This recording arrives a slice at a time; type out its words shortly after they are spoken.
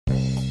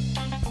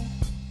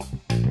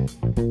But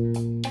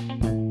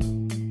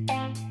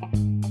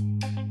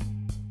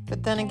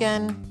then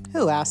again,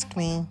 who asked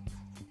me?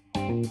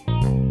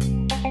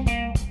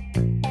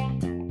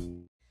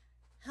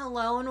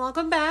 Hello and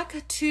welcome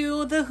back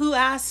to the Who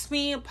Asked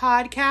Me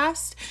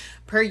podcast.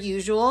 Per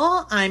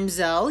usual, I'm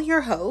Zell,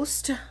 your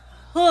host.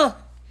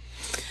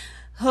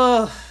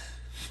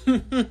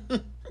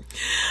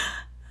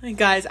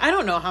 Guys, I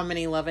don't know how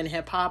many Love and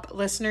Hip Hop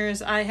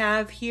listeners I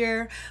have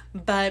here,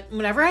 but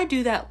whenever I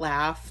do that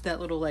laugh, that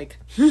little like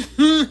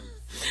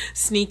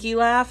sneaky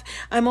laugh,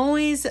 I'm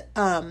always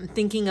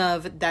thinking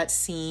of that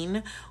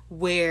scene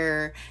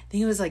where I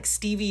think it was like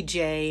Stevie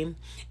J,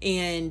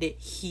 and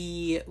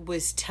he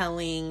was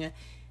telling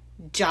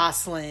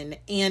Jocelyn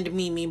and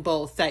Mimi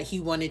both that he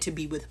wanted to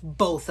be with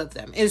both of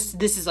them.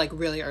 This is like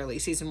really early,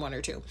 season 1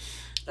 or 2.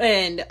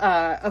 And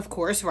of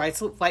course,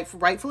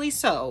 rightfully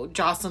so,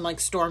 Jocelyn like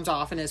storms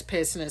off and is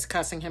pissed and is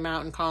cussing him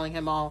out and calling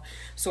him all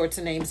sorts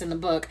of names in the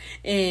book.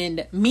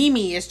 And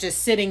Mimi is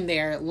just sitting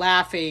there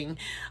laughing,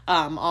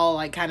 all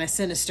like kind of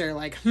sinister,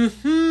 like,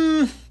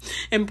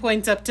 and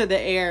points up to the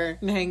air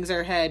and hangs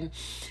her head.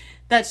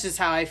 That's just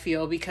how I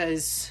feel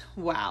because,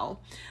 wow.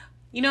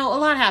 You know, a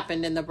lot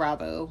happened in the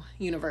Bravo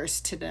universe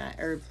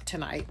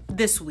tonight,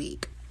 this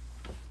week.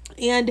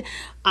 And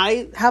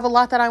I have a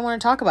lot that I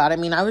want to talk about. I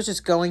mean, I was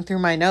just going through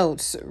my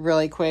notes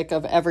really quick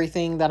of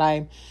everything that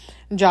I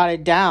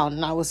jotted down.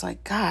 And I was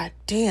like, God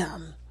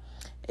damn,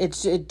 it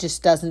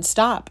just doesn't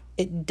stop.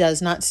 It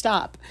does not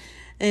stop.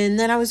 And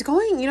then I was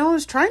going, I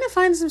was trying to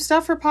find some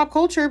stuff for pop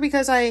culture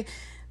because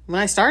when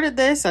I started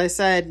this, I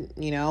said,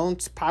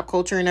 it's pop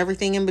culture and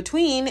everything in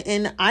between.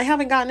 And I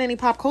haven't gotten any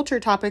pop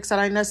culture topics that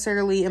I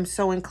necessarily am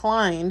so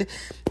inclined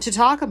to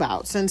talk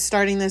about since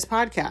starting this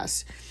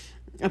podcast.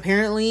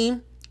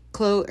 Apparently,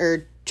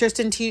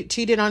 Tristan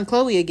cheated on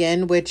Chloe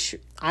again, which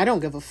I don't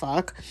give a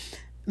fuck.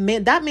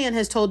 That man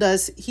has told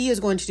us he is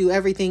going to do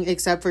everything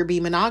except for be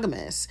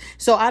monogamous.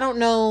 So I don't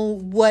know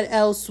what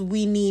else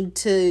we need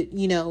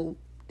to,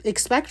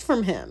 expect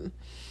from him.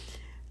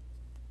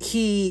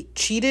 He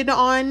cheated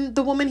on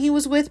the woman he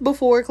was with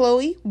before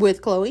Chloe,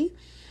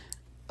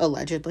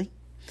 allegedly.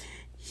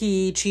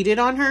 He cheated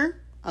on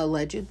her,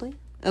 allegedly.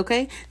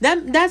 Okay,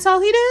 that's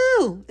all he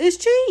do is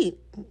cheat.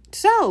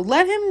 So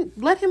let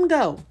him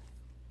go.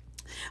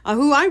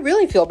 Who I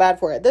really feel bad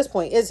for at this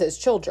point is his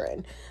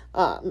children.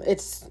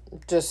 It's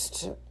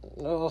just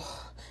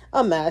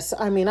a mess.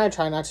 I mean, I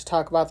try not to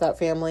talk about that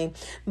family,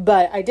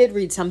 but I did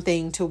read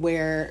something to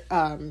where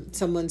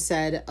someone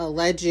said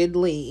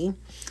allegedly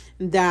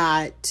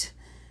that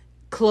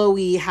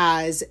Chloe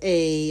has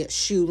a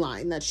shoe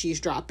line that she's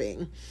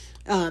dropping.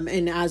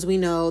 And as we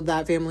know,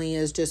 that family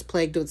is just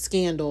plagued with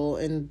scandal,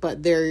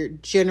 but they're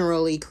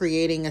generally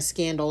creating a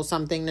scandal,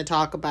 something to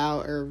talk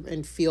about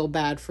and feel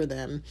bad for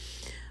them.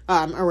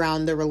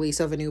 Around the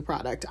release of a new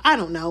product. I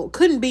don't know.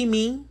 Couldn't be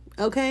me.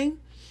 Okay.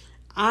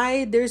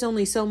 There's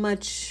only so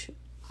much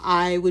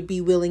I would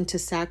be willing to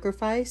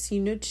sacrifice,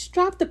 just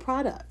drop the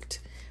product.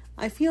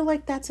 I feel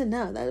like that's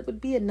enough. That would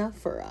be enough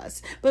for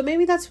us. But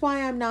maybe that's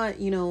why I'm not,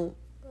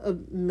 a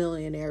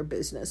millionaire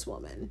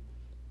businesswoman.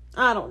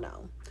 I don't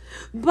know.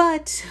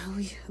 But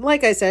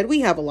like I said, we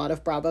have a lot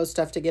of Bravo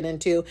stuff to get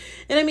into.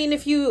 And I mean,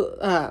 if you,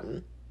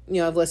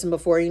 I've listened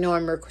before,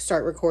 I'm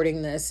start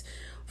recording this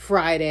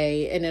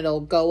Friday and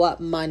it'll go up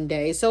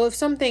Monday. So if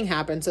something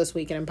happens this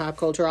weekend in pop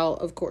culture, I'll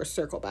of course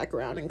circle back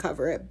around and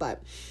cover it.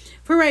 But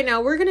for right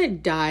now, we're going to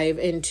dive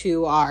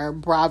into our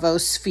Bravo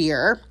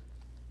sphere.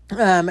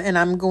 And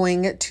I'm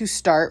going to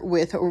start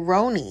with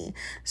Roni.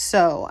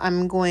 So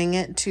I'm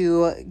going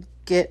to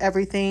get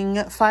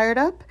everything fired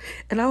up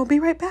and I will be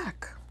right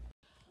back.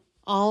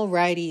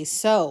 Alrighty,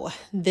 so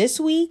this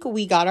week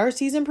we got our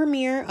season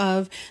premiere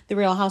of The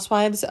Real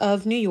Housewives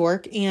of New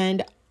York,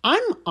 and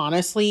I'm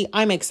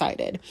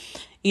excited.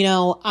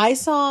 I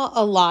saw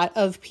a lot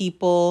of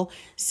people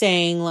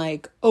saying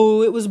like,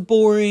 oh, it was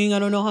boring. I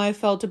don't know how I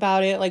felt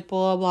about it. Like,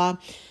 blah, blah,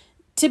 blah.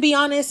 To be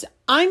honest,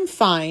 I'm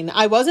fine.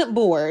 I wasn't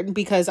bored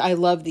because I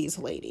love these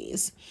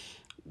ladies.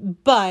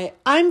 But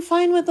I'm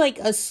fine with like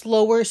a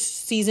slower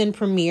season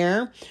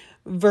premiere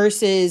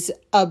versus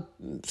a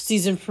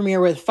season premiere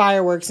with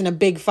fireworks and a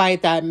big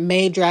fight that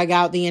may drag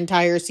out the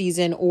entire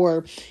season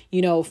or,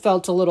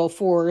 felt a little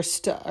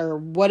forced or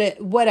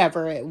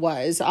whatever it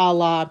was, a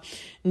la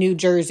New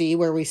Jersey,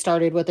 where we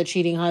started with a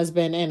cheating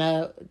husband and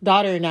a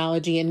daughter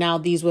analogy. And now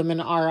these women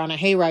are on a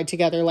hayride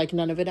together like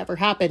none of it ever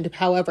happened.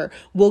 However,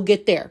 we'll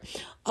get there.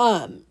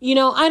 I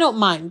don't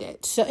mind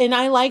it. So, and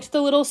I liked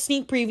the little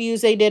sneak previews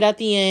they did at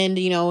the end,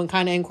 and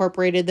kind of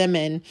incorporated them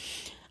in.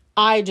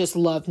 I just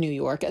love New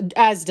York,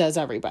 as does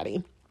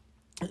everybody.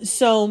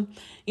 So,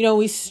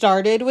 we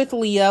started with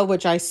Leah,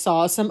 which I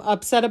saw some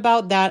upset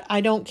about that. I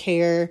don't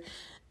care.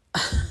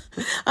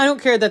 I don't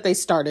care that they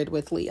started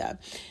with Leah.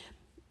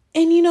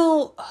 And,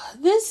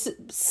 this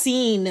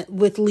scene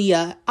with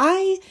Leah,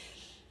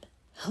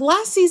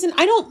 last season,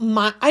 I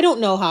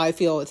don't know how I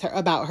feel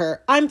about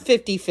her. I'm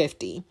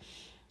 50-50,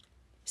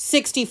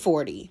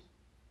 60-40.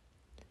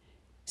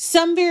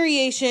 Some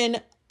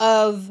variation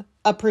of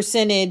a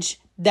percentage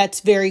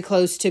that's very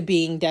close to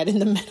being dead in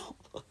the middle.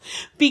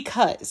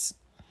 Because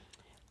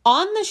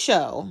on the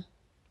show,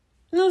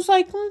 it was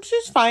like,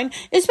 she's fine.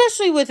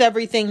 Especially with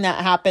everything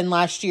that happened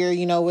last year,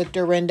 with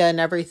Dorinda and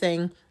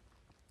everything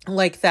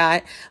like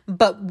that.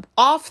 But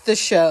off the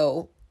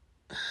show,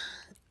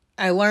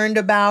 I learned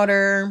about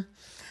her.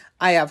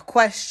 I have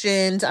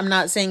questions. I'm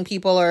not saying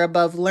people are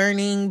above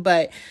learning,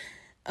 but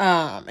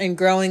and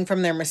growing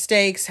from their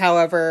mistakes.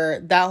 However,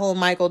 that whole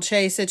Michael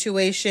Che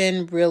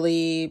situation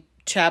really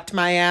chapped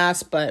my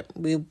ass, but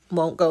we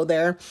won't go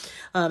there.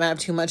 I have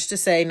too much to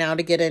say now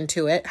to get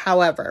into it.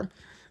 However,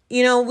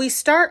 we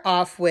start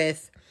off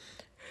with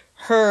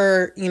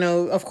her,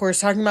 of course,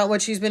 talking about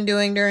what she's been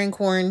doing during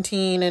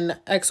quarantine and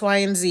X, Y,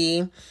 and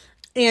Z.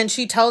 And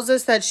she tells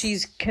us that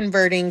she's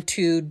converting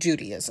to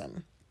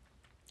Judaism.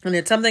 And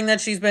it's something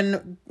that she's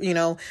been,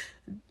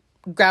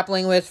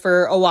 grappling with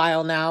for a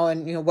while now.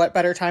 And, what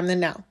better time than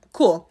now?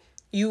 Cool.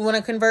 You want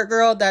to convert,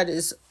 girl? That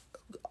is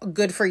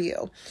good for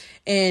you.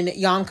 And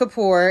Yom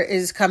Kippur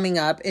is coming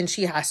up and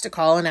she has to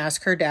call and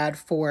ask her dad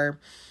for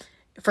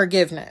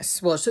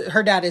forgiveness. Well,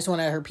 her dad is one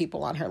of her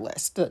people on her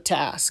list to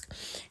ask.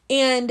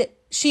 And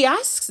she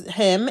asks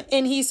him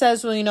and he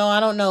says, well, I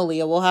don't know,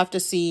 Leah. We'll have to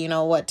see,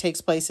 what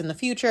takes place in the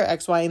future,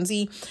 X, Y, and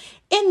Z.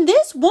 And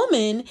this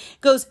woman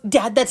goes,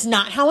 Dad, that's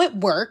not how it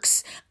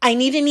works. I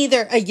need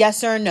either a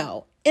yes or a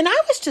no. And I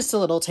was just a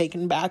little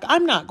taken back.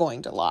 I'm not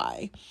going to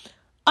lie.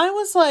 I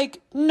was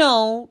like,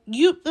 no,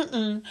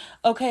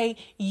 okay,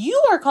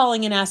 you are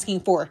calling and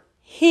asking for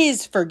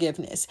his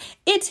forgiveness.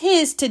 It's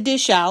his to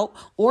dish out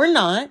or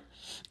not,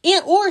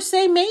 or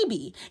say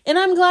maybe. And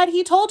I'm glad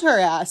he told her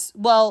ass,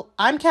 well,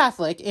 I'm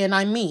Catholic and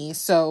I'm me,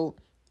 so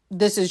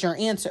this is your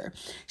answer.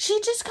 She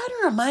just kind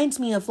of reminds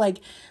me of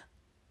like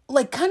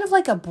kind of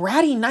like a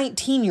bratty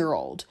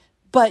 19-year-old,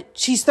 but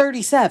she's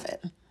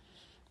 37.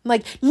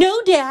 Like,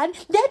 no, Dad,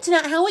 that's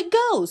not how it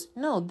goes.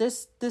 No,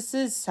 this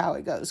is how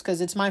it goes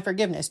because it's my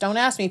forgiveness. Don't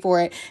ask me for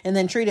it and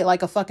then treat it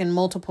like a fucking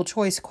multiple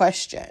choice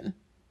question.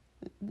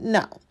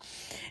 No.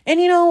 And,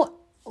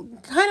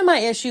 kind of my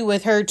issue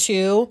with her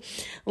too,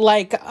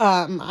 like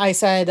I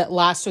said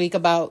last week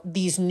about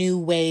these new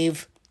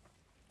wave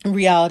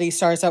reality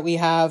stars that we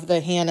have,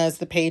 the Hannahs,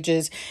 the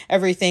Paiges,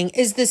 everything,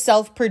 is the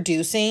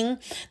self-producing.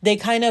 They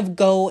kind of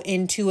go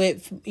into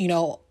it,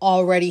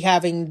 already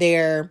having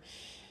their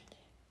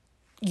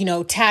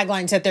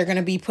taglines that they're going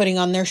to be putting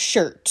on their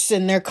shirts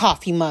and their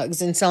coffee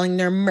mugs and selling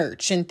their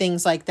merch and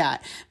things like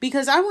that.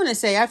 Because I want to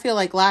say, I feel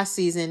like last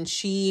season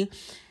she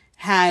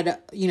had,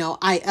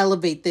 I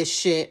elevate this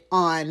shit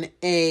on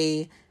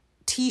a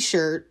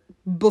t-shirt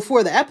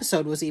before the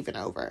episode was even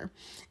over.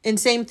 And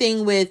same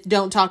thing with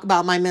don't talk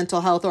about my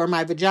mental health or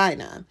my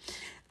vagina.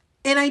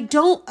 And I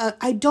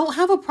don't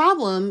have a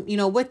problem,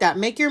 with that.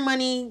 Make your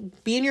money,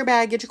 be in your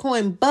bag, get your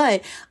coin.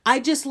 But I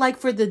just like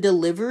for the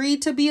delivery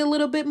to be a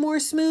little bit more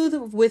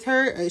smooth with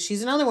her.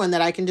 She's another one that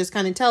I can just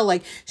kind of tell,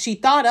 like, she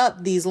thought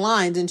up these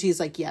lines and she's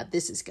like, yeah,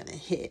 this is going to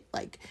hit.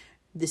 Like,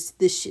 this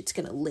shit's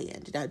going to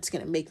land. That's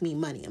going to make me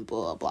money and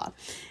blah, blah, blah.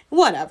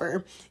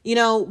 Whatever.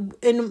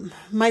 And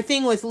my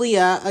thing with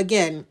Leah,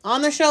 again,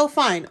 on the show,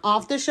 fine.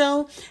 Off the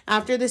show,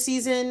 after the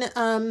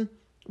season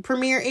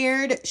premiere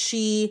aired,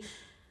 she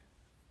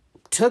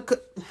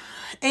took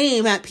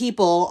aim at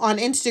people on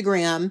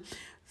Instagram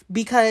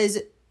because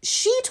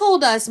she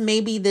told us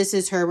maybe this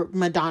is her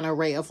Madonna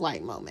ray of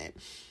light moment.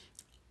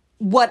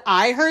 What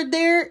I heard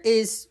there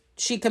is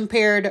she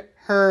compared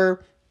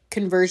her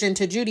conversion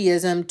to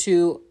Judaism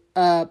to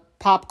a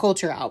pop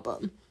culture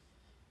album.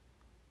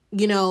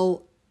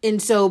 And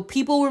so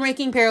people were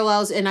making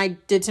parallels and I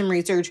did some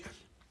research.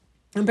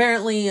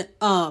 Apparently,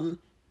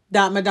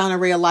 that Madonna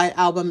Ray of Light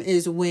album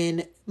is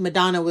when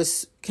Madonna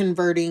was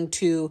converting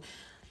to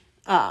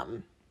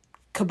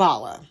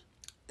Kabbalah.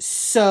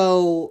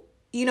 So,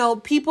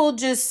 people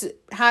just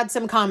had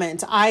some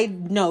comments.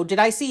 Did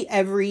I see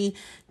every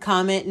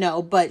comment?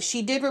 No, but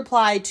she did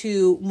reply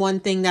to one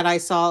thing that I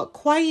saw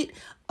quite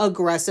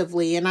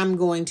aggressively, and I'm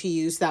going to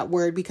use that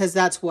word because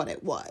that's what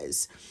it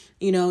was.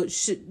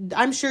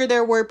 I'm sure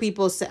there were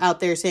people out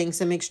there saying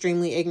some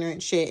extremely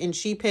ignorant shit, and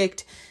she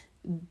picked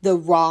the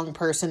wrong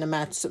person to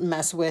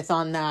mess with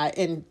on that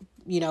and,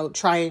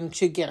 trying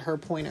to get her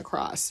point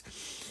across.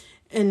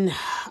 And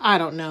I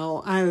don't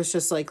know. I was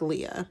just like,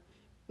 Leah,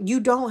 you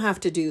don't have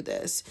to do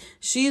this.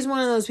 She's one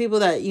of those people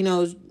that,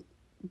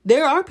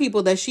 there are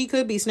people that she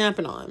could be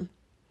snapping on.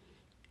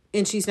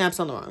 And she snaps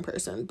on the wrong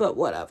person. But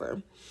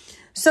whatever.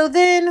 So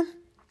then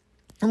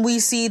we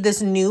see this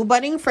new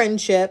budding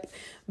friendship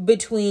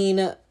between,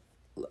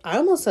 I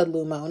almost said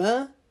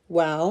Lumona.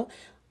 Wow.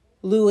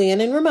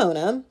 Luann and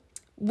Ramona.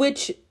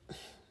 Which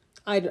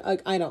I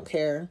don't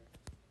care.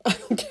 I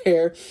don't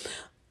care.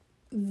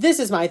 This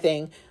is my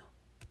thing.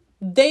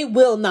 They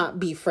will not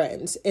be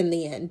friends in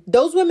the end.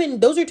 Those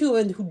are two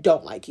women who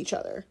don't like each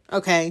other.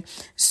 Okay.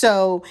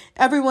 So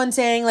everyone's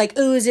saying like,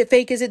 oh, is it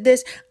fake? Is it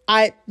this?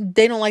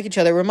 They don't like each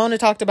other. Ramona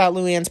talked about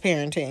Luann's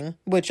parenting,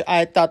 which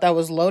I thought that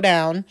was low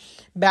down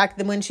back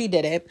then when she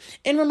did it.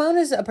 And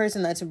Ramona's a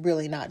person that's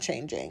really not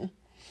changing.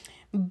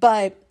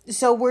 But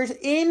so we're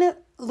in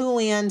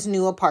Luann's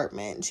new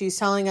apartment. She's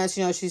telling us,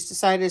 she's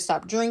decided to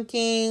stop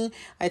drinking.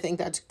 I think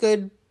that's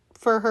good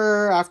for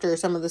her after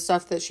some of the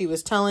stuff that she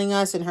was telling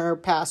us in her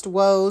past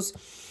woes.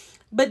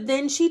 But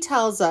then she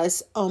tells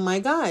us, oh my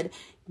God,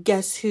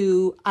 guess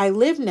who I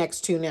live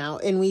next to now?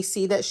 And we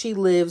see that she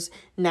lives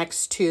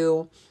next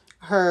to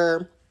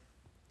her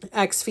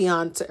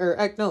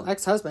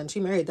ex-husband. She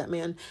married that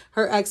man.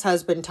 Her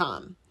ex-husband,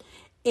 Tom.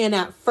 And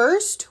at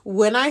first,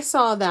 when I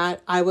saw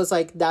that, I was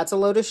like, that's a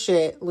load of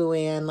shit,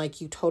 Luann.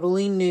 Like, you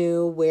totally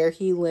knew where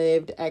he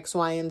lived, X,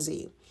 Y, and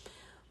Z.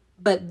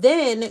 But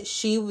then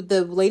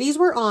the ladies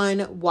were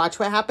on Watch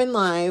What Happens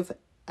Live,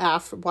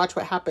 after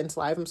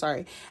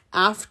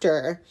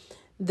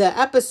the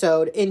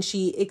episode, and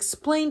she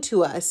explained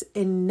to us,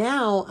 and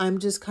now I'm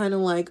just kind of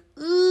like,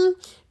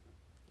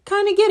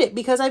 kind of get it,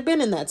 because I've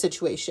been in that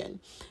situation.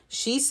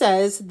 She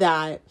says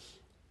that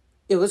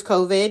it was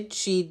COVID.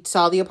 She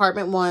saw the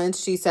apartment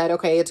once. She said,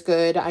 okay, it's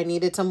good. I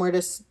needed somewhere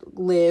to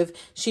live.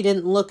 She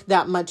didn't look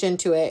that much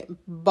into it,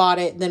 bought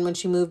it. Then when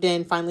she moved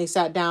in, finally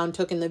sat down,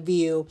 took in the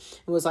view,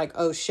 and was like,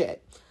 oh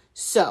shit.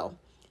 So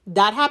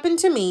that happened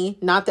to me,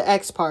 not the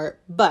ex part,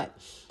 but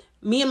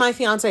me and my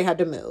fiance had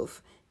to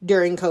move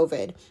during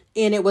COVID.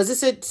 And it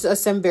was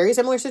a very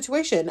similar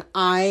situation.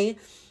 I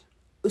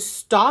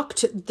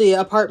stalked the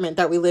apartment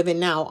that we live in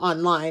now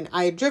online.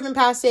 I had driven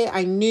past it.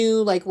 I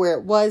knew like where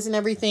it was and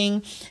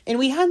everything. And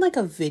we had like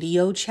a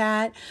video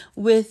chat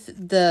with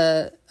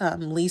the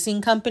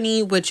leasing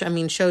company, which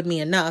showed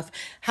me enough.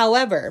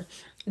 However,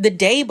 the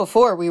day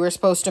before we were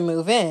supposed to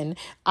move in,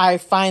 I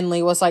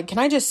finally was like, can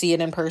I just see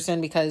it in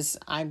person? Because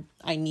I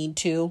need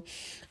to.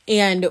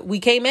 And we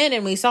came in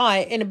and we saw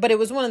it, but it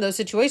was one of those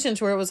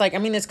situations where it was like,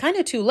 it's kind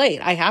of too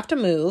late. I have to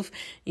move,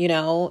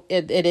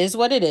 it is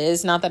what it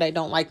is. Not that I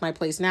don't like my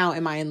place now.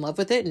 Am I in love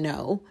with it?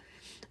 No.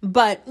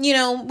 But,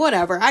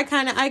 whatever.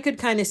 I could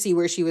kind of see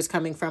where she was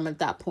coming from at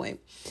that point.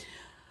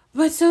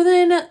 But so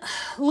then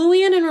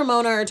Luann and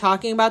Ramona are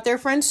talking about their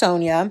friend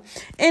Sonia.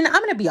 And I'm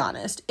going to be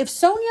honest. If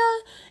Sonia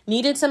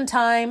needed some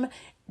time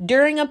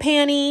during a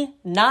panty,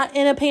 not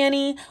in a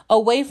panty,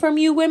 away from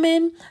you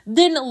women,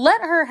 then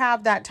let her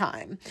have that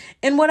time.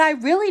 And what I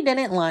really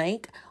didn't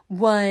like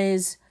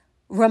was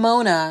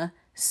Ramona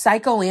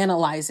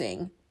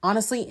psychoanalyzing,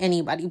 honestly,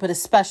 anybody, but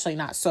especially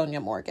not Sonia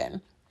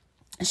Morgan.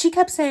 She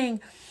kept saying,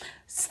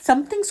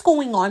 something's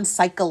going on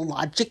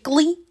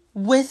psychologically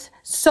with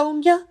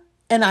Sonia.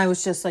 And I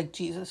was just like,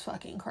 Jesus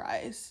fucking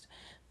Christ.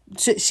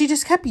 She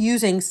just kept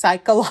using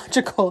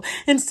psychological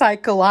and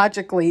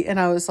psychologically. And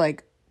I was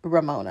like,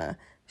 Ramona,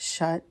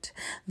 shut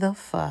the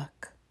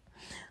fuck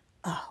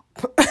up.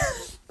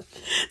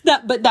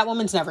 That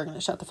woman's never going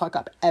to shut the fuck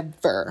up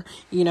ever.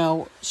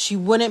 She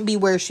wouldn't be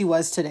where she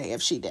was today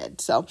if she did.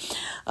 So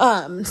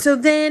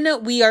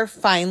then we are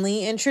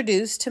finally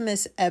introduced to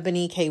Miss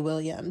Ebony K.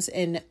 Williams.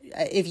 And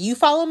if you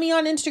follow me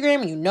on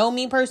Instagram and you know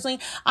me personally,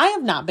 I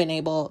have not been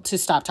able to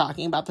stop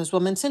talking about this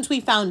woman since we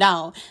found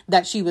out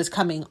that she was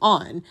coming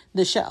on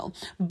the show.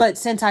 But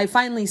since I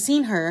finally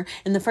seen her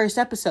in the first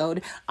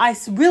episode, I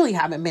really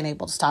haven't been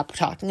able to stop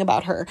talking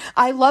about her.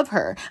 I love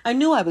her. I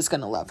knew I was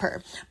going to love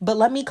her. But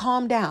let me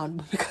calm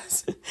down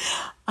because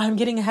I'm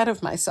getting ahead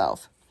of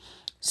myself.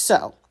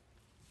 So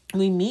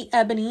we meet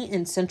Ebony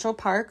in Central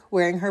Park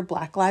wearing her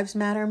Black Lives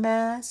Matter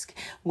mask,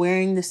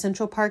 wearing the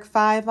Central Park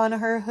 5 on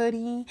her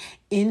hoodie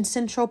in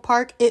Central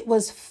Park. It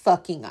was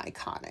fucking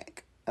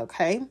iconic.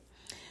 Okay.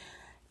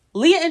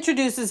 Leah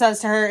introduces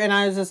us to her and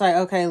I was just like,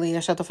 okay,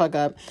 Leah, shut the fuck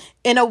up.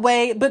 In a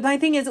way, but my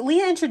thing is,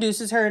 Leah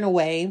introduces her in a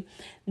way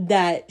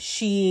that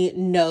she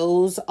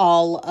knows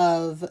all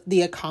of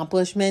the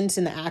accomplishments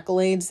and the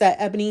accolades that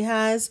Ebony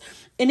has.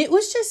 And it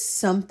was just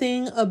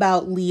something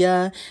about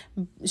Leah.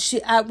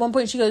 At one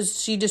point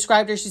she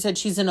described her, she said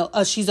she's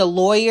a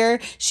lawyer.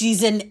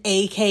 She's an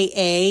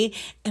AKA.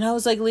 And I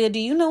was like, Leah, do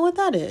you know what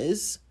that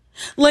is?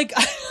 Like,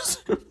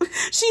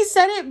 she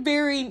said it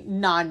very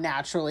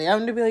non-naturally. I'm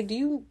going to be like,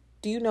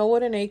 do you know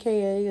what an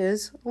AKA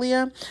is,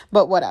 Leah?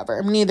 But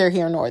whatever, neither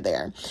here nor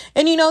there.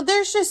 And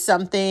there's just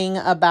something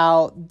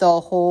about the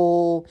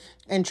whole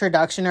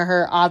introduction to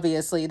her,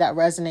 obviously, that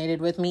resonated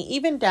with me,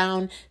 even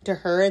down to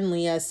her and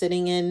Leah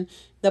sitting in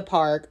the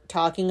park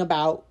talking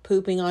about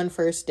pooping on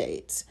first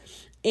dates.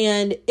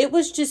 And it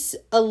was just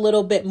a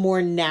little bit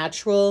more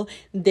natural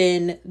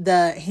than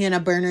the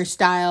Hannah Berner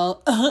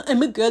style.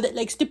 I'm a girl that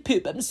likes to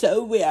poop. I'm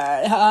so weird.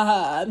 Ha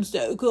ha. I'm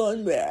so cool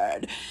and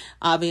weird.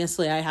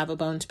 Obviously, I have a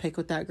bone to pick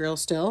with that girl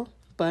still,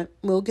 but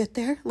we'll get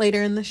there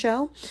later in the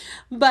show.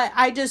 But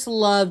I just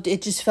loved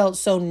it. Just felt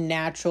so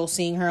natural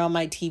seeing her on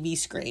my TV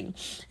screen.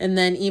 And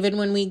then even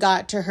when we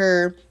got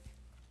to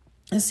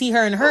see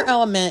her in her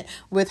element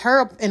with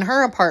her in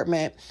her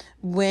apartment,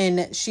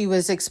 when she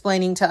was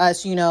explaining to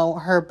us,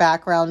 her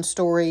background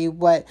story,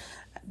 what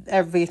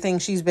everything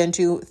she's been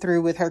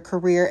through with her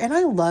career. And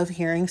I love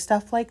hearing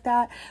stuff like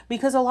that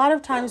because a lot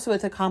of times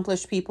with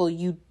accomplished people,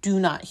 you do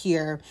not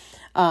hear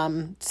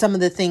some of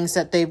the things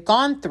that they've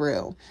gone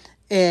through.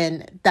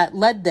 and that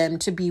led them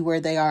to be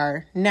where they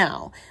are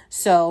now.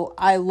 So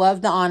I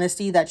love the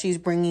honesty that she's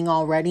bringing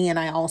already. And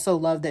I also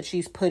love that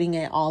she's putting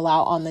it all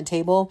out on the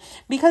table,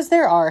 because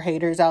there are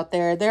haters out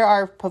there. There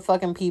are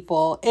fucking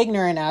people,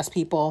 ignorant ass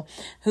people,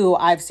 who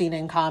I've seen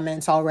in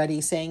comments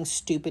already saying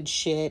stupid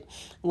shit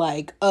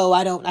like, oh,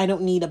 I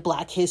don't need a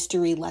Black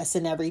history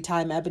lesson every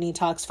time Ebony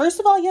talks.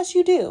 First of all, yes,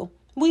 you do.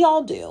 We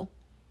all do.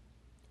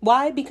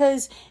 Why?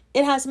 Because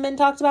it hasn't been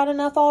talked about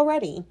enough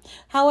already.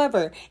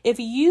 However, if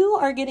you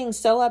are getting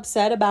so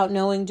upset about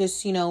knowing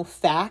just,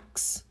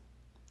 facts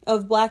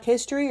of Black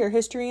history or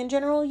history in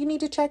general, you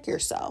need to check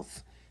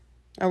yourself.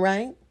 All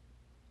right?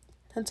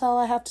 That's all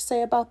I have to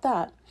say about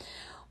that.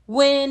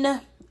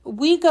 When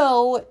we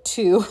go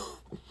to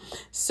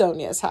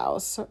Sonia's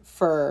house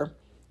for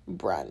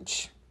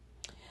brunch,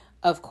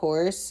 of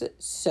course,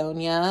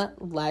 Sonia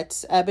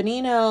lets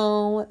Ebony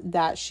know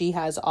that she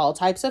has all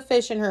types of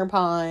fish in her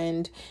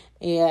pond.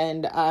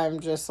 And I'm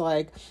just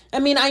like, I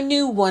mean, I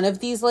knew one of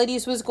these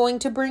ladies was going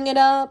to bring it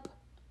up.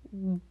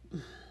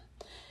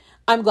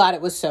 I'm glad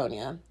it was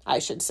Sonia, I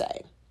should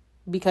say.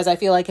 Because I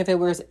feel like if it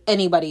was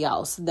anybody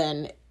else,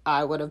 then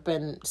I would have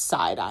been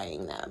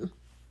side-eyeing them.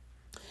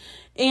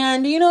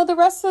 And, the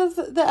rest of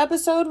the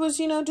episode was,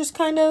 just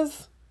kind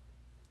of,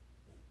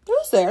 it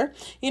was there.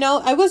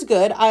 I was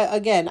good.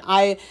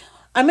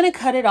 I'm going to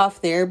cut it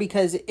off there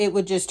because it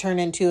would just turn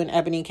into an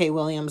Ebony K.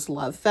 Williams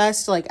love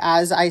fest. Like,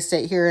 as I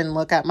sit here and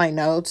look at my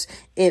notes,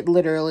 it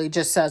literally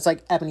just says,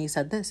 like, Ebony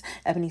said this,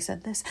 Ebony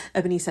said this,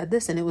 Ebony said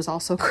this, and it was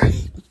also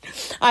great.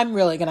 I'm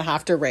really going to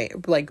have to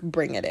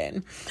bring it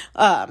in.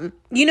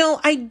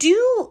 I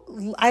do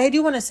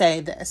want to say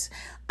this.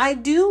 I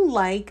do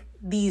like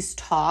these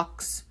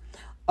talks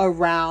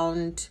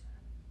around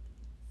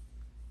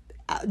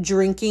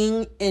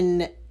drinking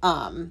and,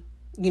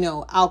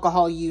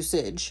 alcohol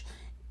usage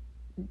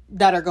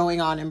that are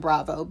going on in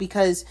Bravo,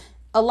 because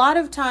a lot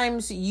of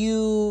times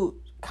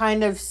you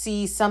kind of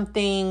see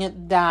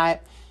something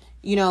that,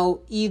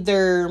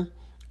 either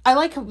I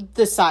like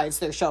the sides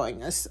they're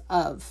showing us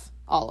of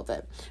all of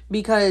it,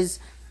 because,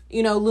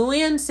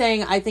 Luann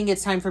saying, I think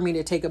it's time for me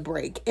to take a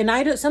break.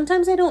 And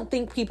sometimes I don't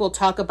think people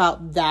talk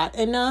about that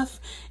enough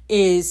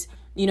is,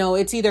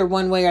 it's either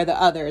one way or the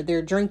other.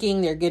 They're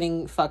drinking, they're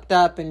getting fucked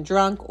up and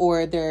drunk,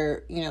 or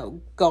they're,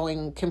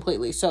 going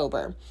completely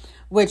sober,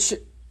 which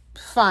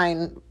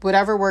fine,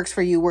 whatever works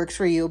for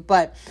you.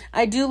 But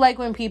I do like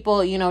when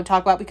people,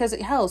 talk about, because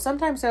hell,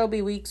 sometimes there'll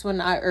be weeks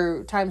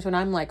or times when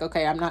I'm like,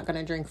 okay, I'm not going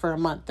to drink for a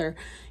month, or,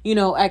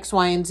 X,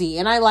 Y, and Z.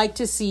 And I like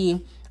to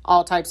see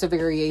all types of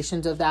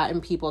variations of that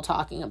and people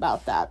talking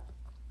about that.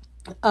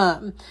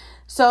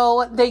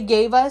 So they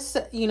gave us,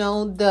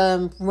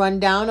 the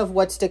rundown of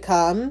what's to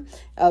come.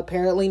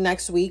 Apparently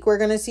next week, we're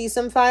going to see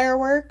some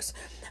fireworks.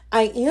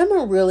 I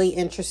am really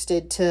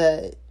interested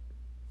to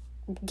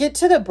get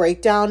to the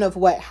breakdown of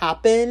what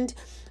happened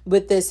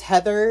with this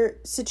Heather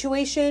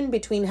situation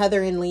between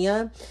Heather and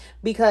Leah,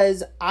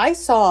 because I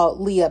saw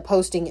Leah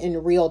posting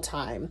in real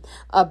time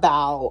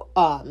about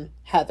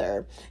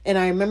Heather. And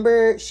I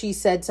remember she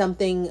said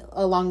something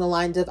along the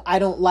lines of, I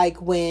don't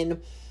like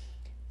when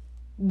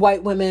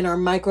white women are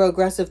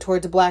microaggressive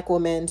towards Black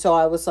women. So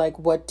I was like,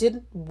 what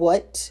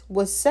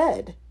was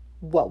said?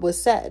 What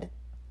was said?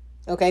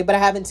 Okay, but I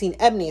haven't seen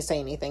Ebony say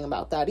anything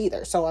about that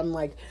either. So I'm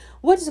like,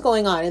 what is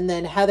going on? And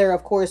then Heather,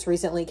 of course,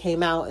 recently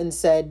came out and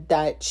said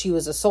that she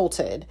was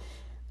assaulted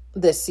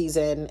this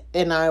season.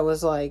 And I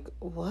was like,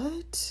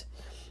 what?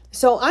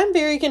 So I'm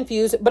very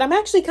confused, but I'm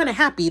actually kind of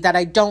happy that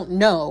I don't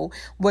know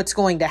what's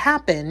going to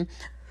happen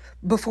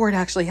before it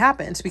actually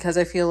happens, because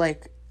I feel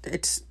like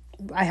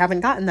I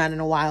haven't gotten that in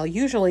a while.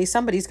 Usually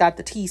somebody's got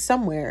the tea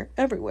somewhere,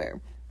 everywhere.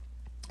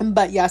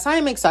 But yes, I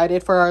am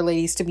excited for our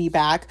ladies to be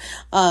back.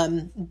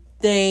 I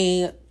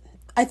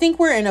think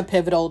we're in a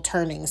pivotal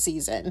turning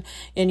season,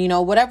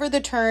 and whatever the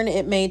turn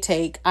it may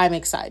take, I'm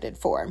excited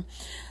for.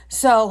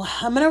 So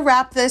I'm going to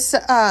wrap this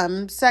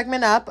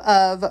segment up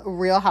of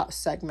Real House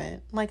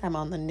segment, like I'm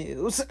on the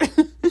news.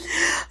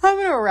 I'm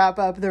going to wrap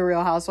up the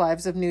Real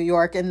Housewives of New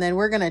York, and then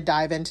we're going to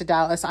dive into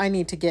Dallas. I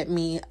need to get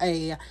me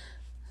a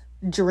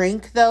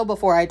drink though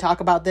before I talk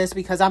about this,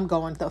 because I'm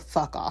going the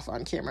fuck off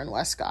on Cameron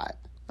Westcott.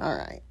 All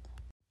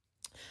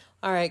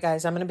right,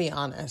 guys, I'm going to be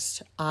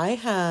honest. I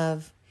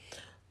have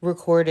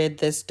recorded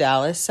this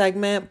Dallas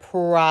segment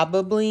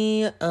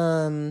probably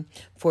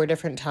 4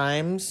 different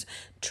times,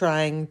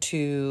 trying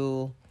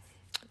to,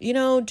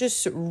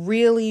 just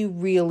really,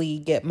 really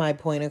get my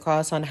point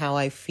across on how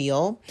I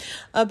feel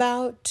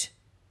about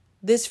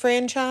this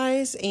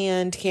franchise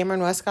and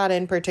Cameron Westcott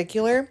in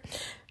particular.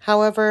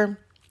 However,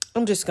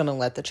 I'm just going to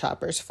let the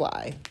choppers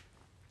fly.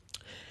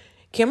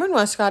 Cameron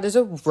Westcott is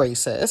a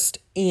racist,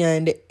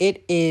 and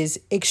it is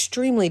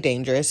extremely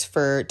dangerous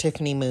for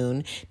Tiffany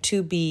Moon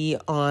to be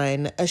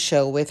on a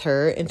show with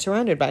her and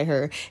surrounded by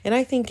her. And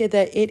I think that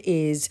it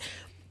is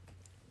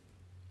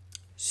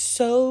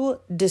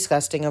so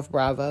disgusting of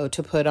Bravo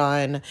to put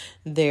on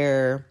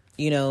their,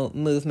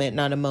 movement,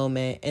 not a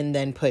moment, and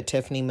then put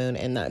Tiffany Moon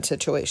in that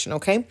situation,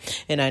 okay?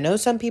 And I know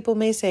some people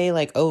may say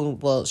like, oh,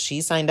 well,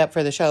 she signed up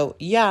for the show.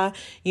 Yeah,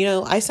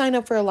 I sign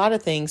up for a lot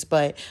of things,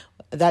 but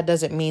that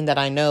doesn't mean that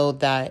I know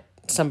that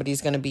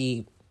somebody's going to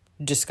be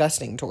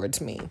disgusting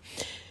towards me.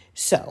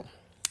 So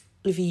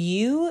if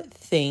you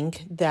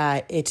think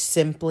that it's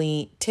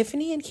simply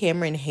Tiffany and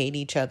Cameron hate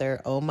each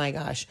other, oh my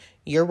gosh,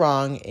 you're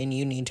wrong and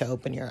you need to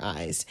open your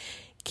eyes.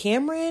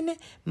 Cameron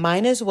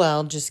might as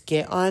well just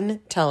get on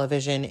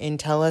television and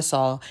tell us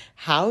all,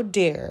 how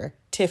dare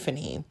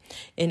Tiffany,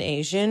 an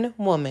Asian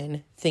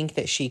woman, think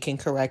that she can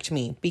correct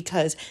me?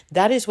 Because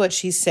that is what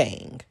she's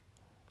saying.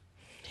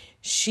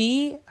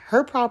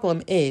 Her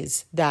problem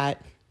is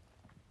that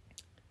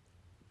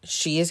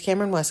she is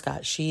Cameron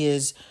Westcott. She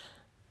is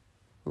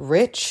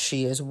rich,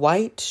 she is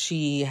white,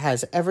 she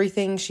has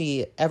everything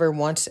she ever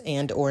wants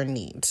and or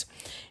needs.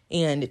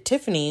 And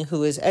Tiffany,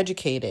 who is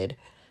educated,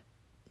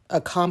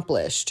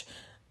 accomplished,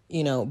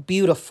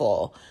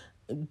 beautiful,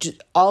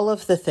 all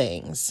of the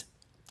things,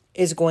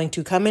 is going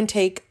to come and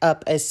take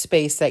up a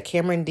space that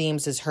Cameron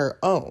deems as her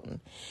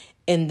own,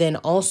 and then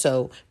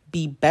also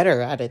be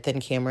better at it than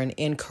Cameron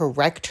and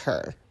correct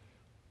her.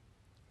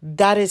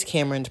 That is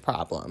Cameron's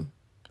problem.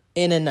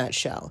 In a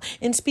nutshell.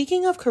 And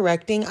speaking of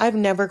correcting, I've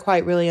never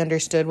quite really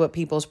understood what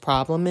people's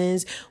problem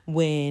is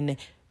when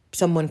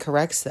someone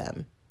corrects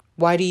them.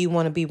 Why do you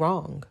want to be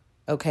wrong?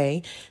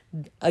 Okay.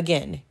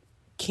 Again,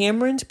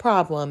 Cameron's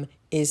problem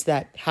is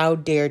that how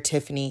dare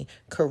Tiffany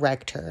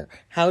correct her?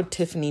 How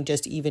Tiffany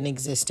just even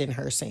exist in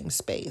her same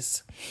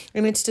space?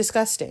 And it's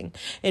disgusting.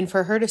 And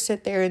for her to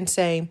sit there and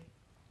say,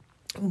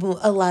 well,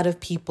 a lot of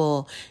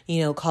people,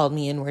 called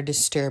me and were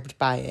disturbed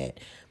by it.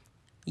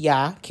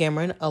 Yeah,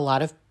 Cameron, a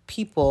lot of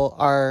people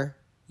are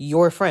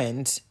your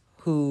friends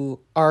who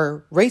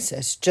are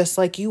racist, just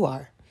like you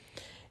are.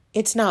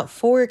 It's not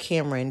for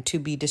Cameron to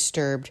be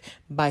disturbed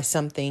by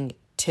something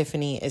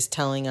Tiffany is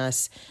telling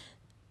us,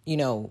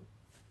 or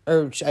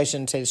I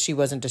shouldn't say she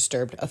wasn't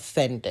disturbed,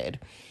 offended.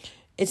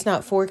 It's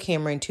not for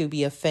Cameron to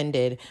be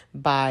offended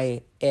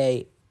by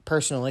a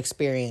personal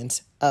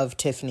experience of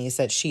Tiffany's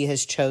that she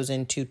has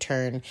chosen to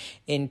turn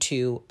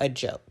into a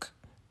joke.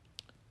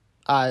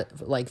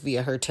 Like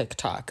via her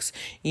TikToks,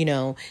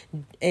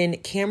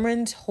 and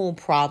Cameron's whole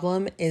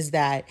problem is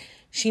that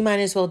she might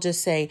as well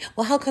just say,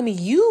 well, how come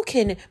you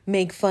can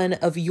make fun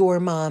of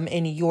your mom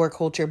and your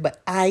culture, but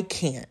I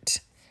can't?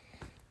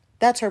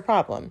 That's her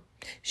problem.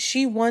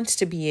 She just wants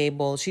to be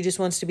able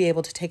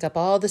to take up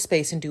all the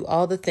space and do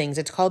all the things.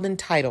 It's called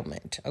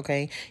entitlement,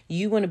 okay?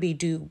 You want to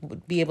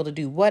be able to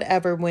do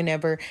whatever,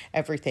 whenever,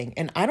 everything.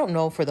 And I don't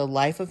know for the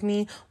life of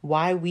me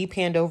why we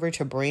panned over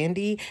to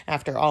Brandy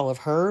after all of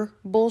her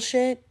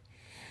bullshit.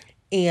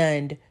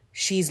 And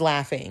she's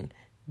laughing.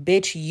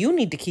 Bitch, you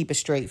need to keep a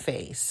straight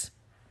face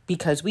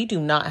because we do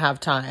not have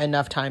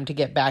enough time to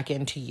get back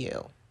into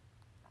you.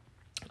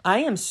 I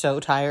am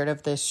so tired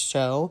of this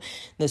show,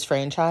 this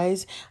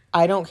franchise.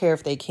 I don't care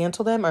if they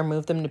cancel them or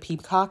move them to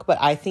Peacock, but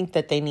I think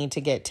that they need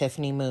to get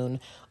Tiffany Moon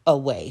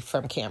away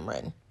from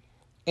Cameron.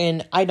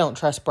 And I don't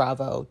trust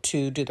Bravo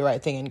to do the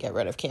right thing and get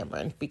rid of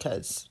Cameron,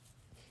 because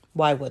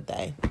why would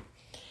they?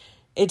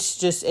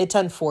 It's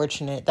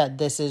unfortunate that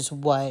this is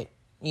what,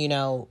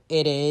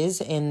 it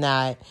is, in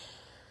that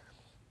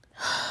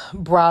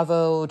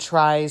Bravo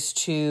tries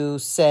to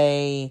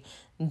say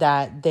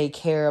that they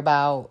care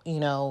about,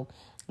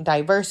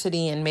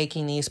 diversity and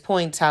making these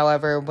points.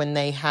 However, when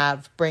they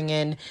bring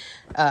in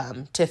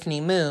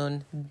Tiffany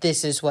Moon,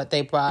 this is what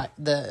they brought,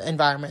 the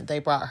environment they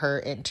brought her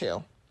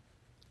into.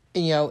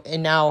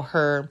 And now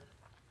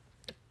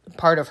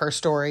part of her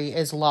story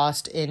is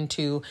lost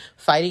into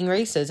fighting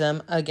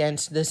racism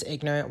against this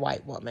ignorant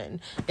white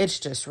woman.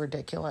 It's just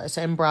ridiculous.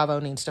 And Bravo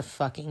needs to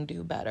fucking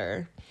do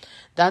better.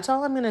 That's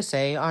all I'm going to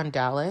say on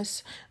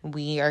Dallas.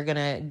 We are going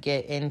to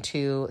get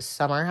into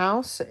Summer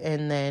House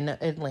and then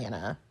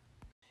Atlanta.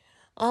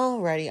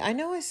 Alrighty, I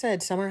know I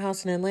said Summer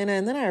House in Atlanta,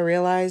 and then I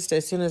realized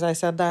as soon as I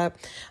said that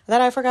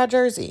I forgot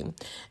Jersey.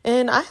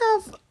 And I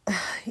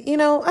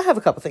have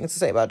a couple things to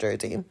say about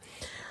Jersey.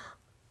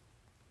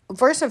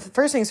 First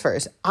things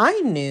first, I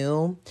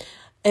knew,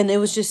 and it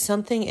was just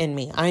something in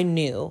me. I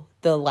knew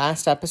the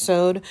last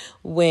episode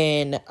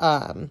when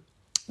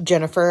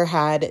Jennifer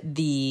had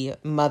the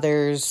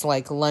mother's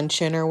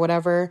luncheon or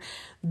whatever,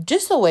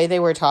 just the way they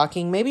were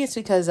talking, maybe it's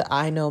because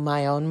I know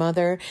my own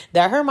mother,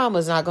 that her mom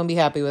was not going to be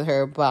happy with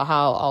her about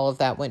how all of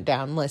that went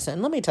down.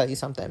 Listen, let me tell you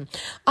something.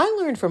 I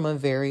learned from a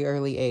very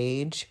early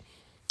age,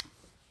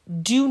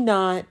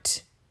 don't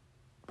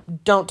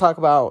talk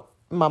about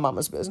my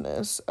mama's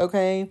business,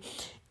 okay?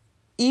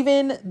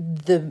 Even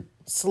the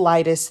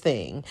slightest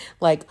thing,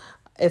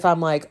 if I'm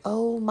like,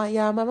 oh, my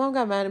mom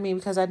got mad at me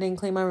because I didn't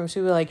clean my room.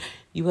 She'd be like,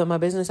 you put my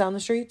business out in the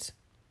streets?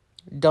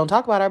 Don't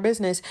talk about our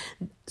business.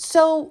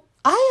 So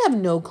I have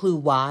no clue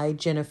why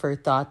Jennifer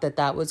thought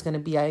that was going to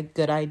be a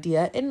good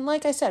idea. And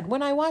like I said,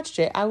 when I watched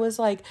it, I was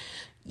like,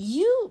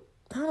 I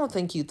don't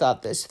think you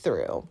thought this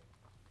through.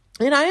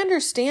 And I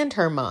understand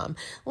her mom.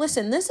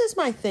 Listen, this is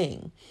my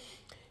thing.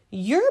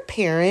 Your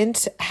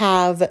parents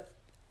have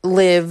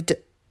lived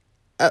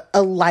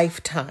a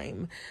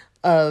lifetime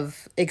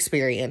of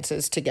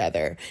experiences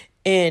together.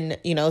 And,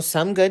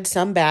 some good,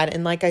 some bad.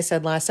 And like I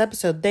said last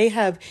episode, they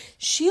have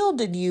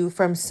shielded you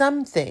from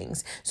some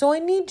things. So I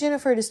need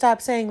Jennifer to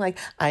stop saying like,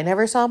 I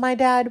never saw my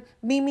dad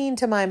be mean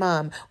to my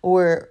mom,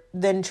 or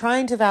then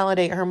trying to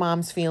validate her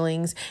mom's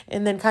feelings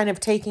and then kind of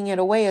taking it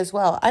away as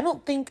well. I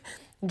don't think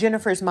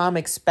Jennifer's mom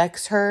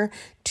expects her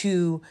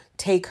to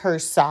take her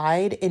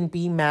side and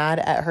be mad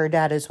at her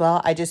dad as well.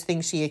 I just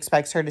think she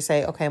expects her to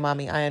say, okay,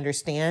 mommy, I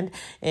understand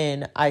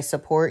and I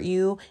support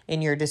you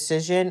in your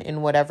decision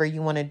in whatever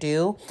you want to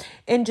do,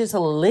 and just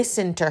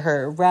listen to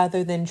her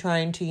rather than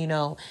trying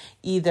to,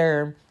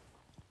 either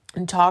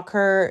talk to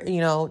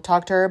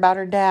her about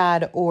her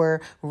dad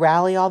or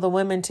rally all the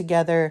women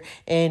together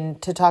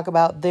and to talk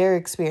about their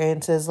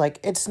experiences.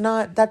 Like that's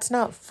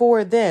not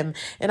for them.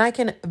 And I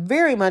can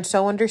very much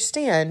so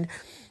understand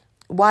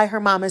why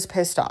her mom is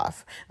pissed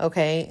off.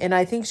 Okay. And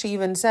I think she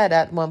even said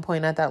at one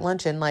point at that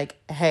luncheon, like,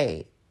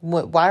 hey,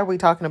 why are we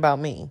talking about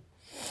me?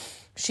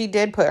 She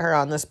did put her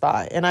on the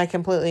spot, and I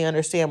completely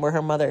understand where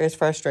her mother is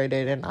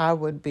frustrated, and I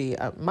would be,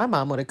 my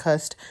mom would have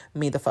cussed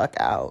me the fuck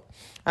out.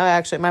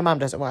 My mom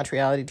doesn't watch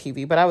reality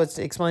TV, but I was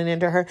explaining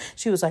to her.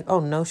 She was like, oh,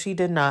 no, she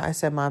did not. I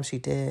said, Mom, she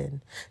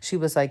did. She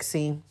was like,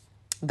 see,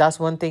 that's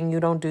one thing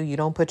you don't do. You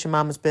don't put your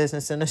mama's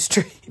business in the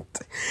street.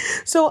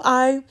 So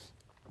I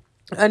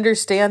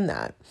understand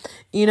that,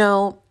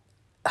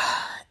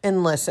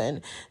 and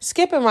listen,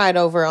 skipping right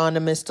over on to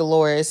Miss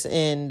Dolores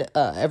and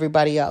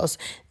everybody else.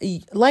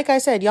 Like I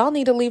said, y'all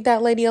need to leave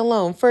that lady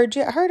alone. For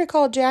her to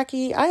call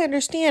Jackie, I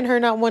understand her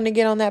not wanting to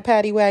get on that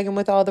paddy wagon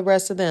with all the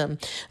rest of them.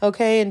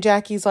 Okay, and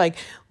Jackie's like,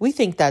 we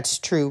think that's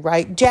true,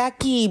 right?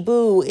 Jackie,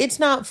 boo, it's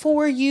not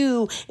for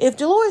you. If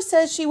Dolores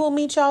says she will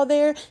meet y'all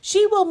there,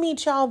 she will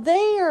meet y'all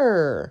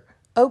there.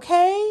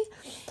 Okay?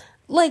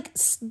 Like,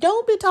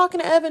 don't be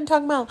talking to Evan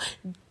talking about,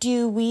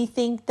 do we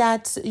think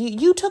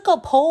you took a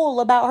poll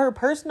about her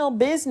personal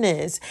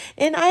business.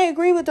 And I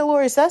agree with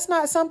Dolores. That's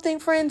not something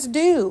friends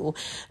do.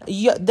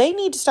 They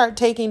need to start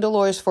taking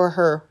Dolores for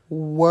her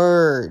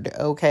word.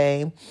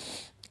 Okay.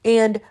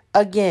 And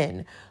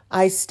again,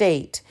 I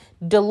state,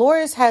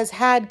 Dolores has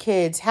had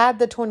kids, had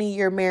the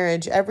 20-year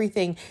marriage,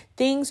 everything.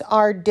 Things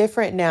are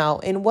different now.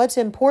 And what's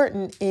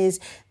important is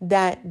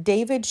that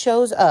David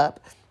shows up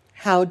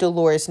how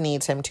Dolores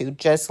needs him to,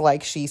 just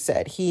like she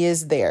said. He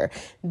is there.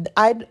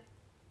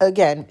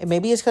 Again,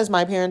 maybe it's because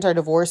my parents are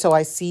divorced, so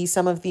I see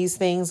some of these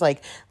things,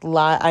 like,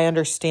 I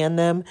understand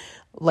them,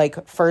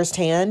 like,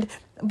 firsthand.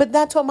 But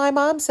that's what my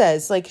mom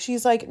says. Like,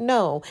 she's like,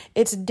 no,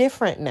 it's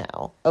different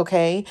now,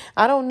 okay?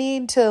 I don't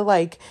need to,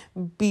 like,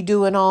 be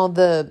doing all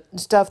the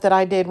stuff that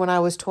I did when I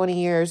was 20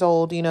 years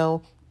old,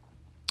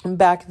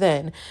 back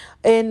then.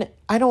 And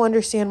I don't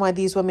understand why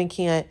these women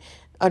can't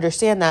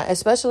understand that,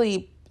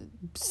 especially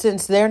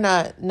since they're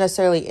not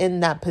necessarily in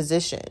that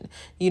position.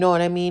 You know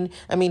what I mean?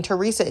 I mean,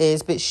 Teresa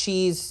is, but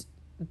she's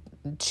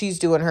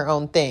doing her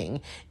own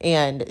thing,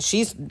 and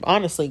she's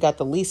honestly got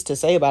the least to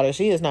say about it.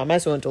 She is not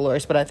messing with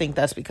Dolores, but I think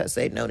that's because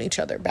they've known each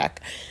other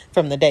back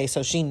from the day.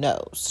 So she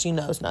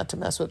knows not to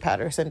mess with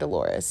Patterson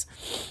Dolores.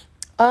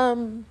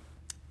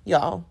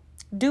 Y'all,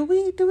 do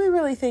we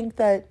really think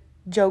that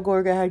Joe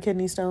Gorga had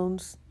kidney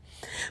stones?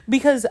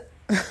 Because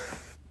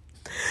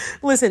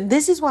listen,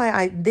 this is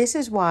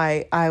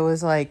why I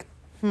was like,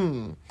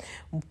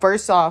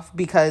 First off,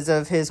 because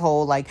of his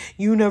whole, like,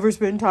 you never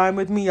spend time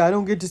with me, I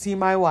don't get to see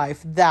my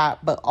wife,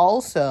 that. But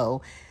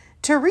also,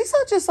 Teresa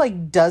just,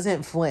 like,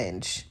 doesn't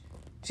flinch.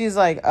 She's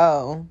like,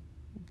 oh,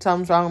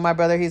 something's wrong with my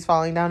brother, he's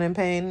falling down in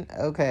pain?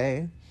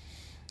 Okay.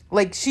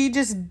 Like, she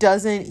just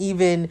doesn't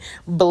even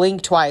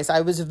blink twice.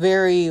 I was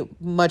very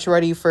much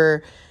ready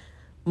for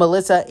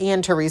Melissa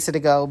and Teresa to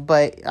go,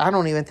 but I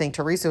don't even think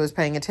Teresa was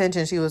paying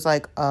attention. She was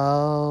like,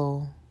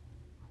 oh.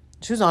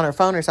 She was on her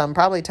phone or something,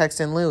 probably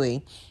texting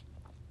Louie.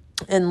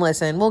 And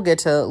listen, we'll get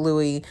to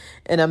Louie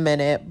in a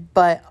minute.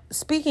 But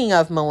speaking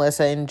of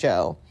Melissa and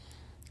Joe,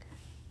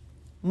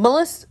 Joe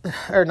is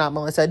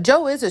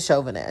a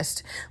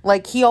chauvinist.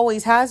 Like, he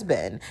always has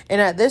been. And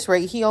at this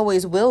rate, he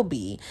always will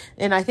be.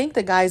 And I think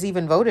the guys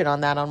even voted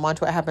on that on Watch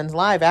What Happens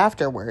Live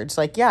afterwards.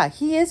 Like, yeah,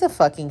 he is a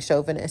fucking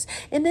chauvinist.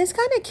 And this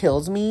kind of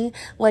kills me.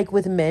 Like,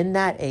 with men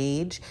that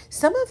age,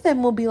 some of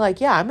them will be like,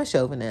 yeah, I'm a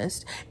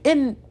chauvinist.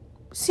 And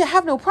see, I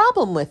have no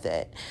problem with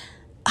it.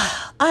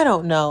 I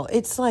don't know.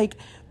 It's like,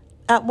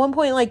 at one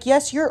point, like,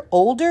 yes, you're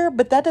older,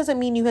 but that doesn't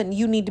mean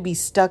you need to be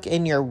stuck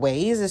in your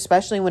ways,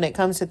 especially when it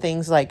comes to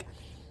things like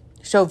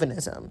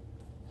chauvinism.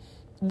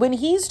 When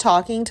he's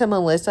talking to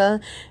Melissa,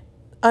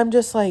 I'm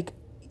just like,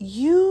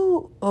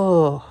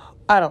 I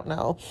don't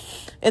know.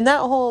 And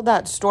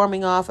that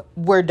storming off,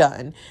 we're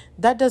done.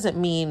 That doesn't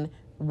mean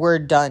we're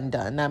done.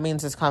 That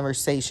means this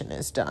conversation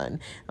is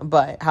done.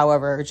 But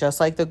however, just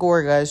like the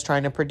Gorgas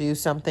trying to produce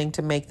something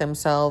to make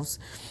themselves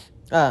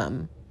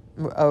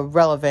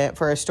relevant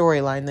for a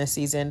storyline this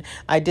season,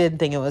 I did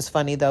think it was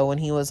funny though when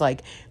he was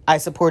like, I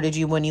supported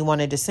you when you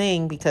wanted to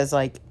sing, because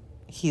like,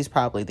 he's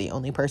probably the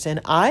only person.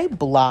 I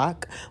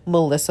block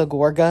Melissa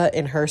Gorga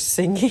and her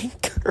singing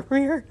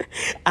career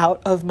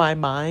out of my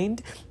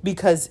mind,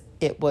 because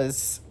it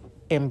was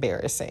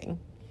embarrassing.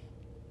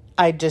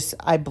 I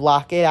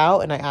block it out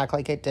and I act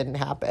like it didn't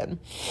happen.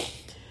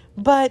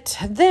 But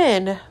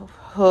then,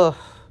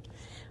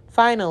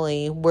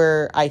 finally,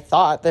 where I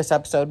thought this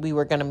episode we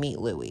were going to meet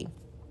Louis.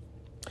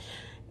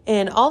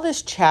 And all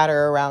this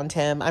chatter around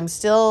him, I'm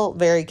still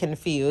very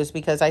confused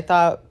because I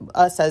thought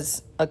us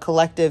as a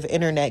collective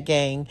internet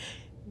gang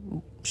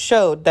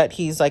showed that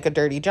he's like a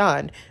dirty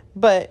John.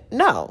 But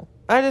no,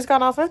 I just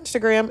got off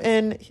Instagram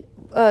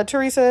and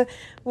Teresa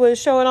was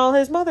showing all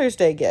his Mother's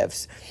Day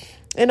gifts.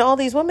 And all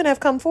these women have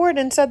come forward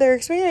and said their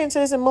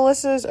experiences, and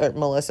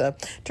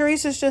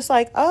Teresa's just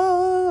like,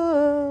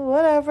 oh,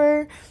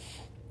 whatever.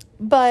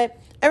 But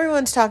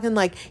everyone's talking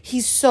like,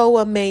 he's so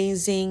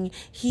amazing.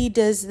 He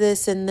does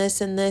this and this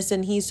and this,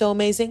 and he's so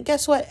amazing.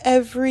 Guess what?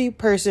 Every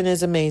person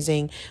is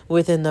amazing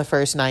within the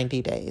first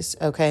 90 days,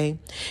 okay?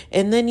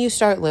 And then you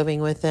start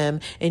living with them,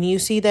 and you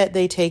see that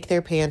they take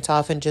their pants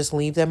off and just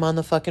leave them on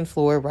the fucking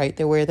floor right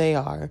there where they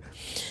are.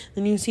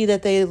 And you see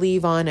that they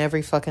leave on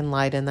every fucking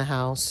light in the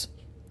house.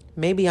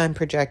 Maybe I'm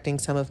projecting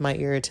some of my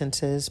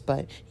irritances,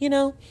 but,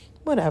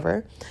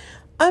 whatever.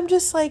 I'm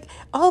just like,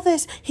 all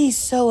this, he's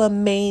so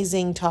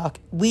amazing talk.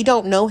 We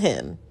don't know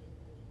him.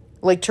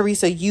 Like,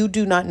 Teresa, you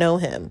do not know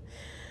him.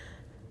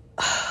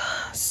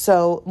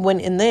 So,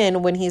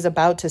 when he's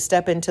about to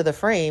step into the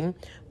frame,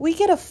 we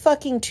get a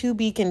fucking to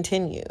be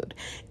continued.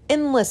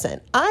 And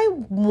listen, I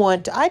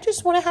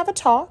just want to have a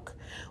talk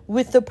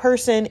with the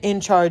person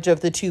in charge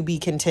of the to be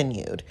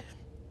continued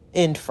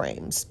end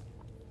frames.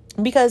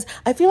 Because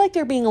I feel like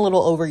they're being a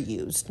little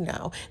overused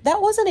now.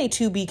 That wasn't a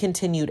to be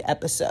continued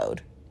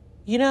episode.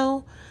 We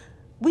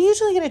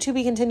usually get a to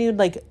be continued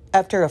like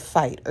after a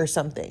fight or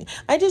something.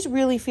 I just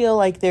really feel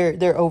like they're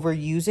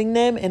overusing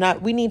them,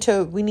 and we need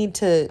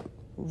to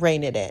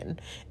rein it in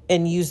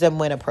and use them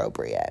when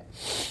appropriate.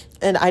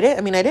 And I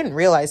didn't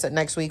realize that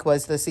next week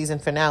was the season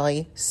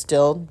finale.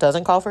 Still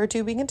doesn't call for a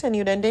to be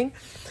continued ending.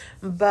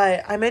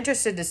 But I'm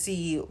interested to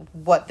see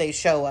what they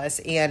show us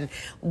and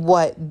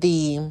what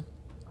the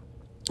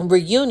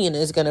reunion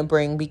is going to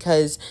bring,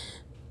 because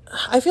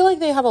I feel like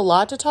they have a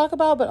lot to talk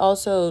about, but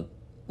also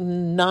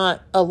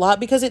not a lot,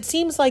 because it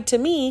seems like to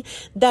me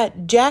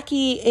that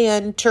Jackie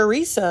and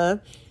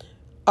Teresa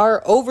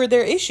are over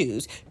their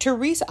issues.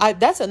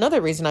 That's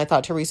another reason I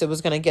thought Teresa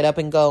was going to get up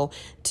and go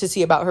to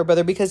see about her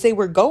brother, because they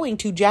were going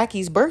to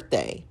Jackie's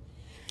birthday.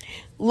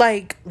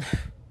 Like,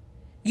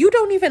 you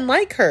don't even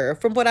like her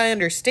from what I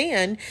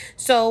understand.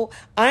 So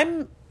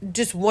I'm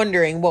just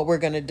wondering what we're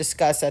going to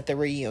discuss at the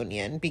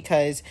reunion,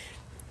 because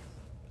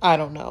I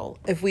don't know.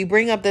 If we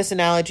bring up this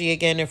analogy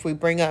again, if we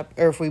bring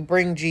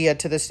Gia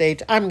to the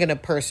stage, I'm going to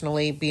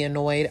personally be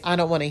annoyed. I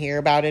don't want to hear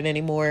about it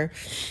anymore.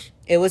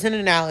 It was an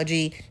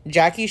analogy.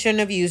 Jackie shouldn't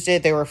have used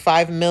it. There were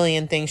 5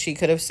 million things she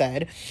could have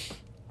said.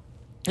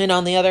 And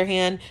on the other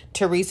hand,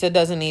 Teresa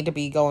doesn't need to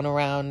be going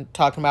around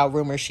talking about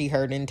rumors she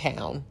heard in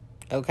town.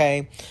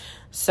 Okay?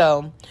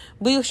 So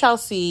we shall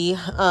see.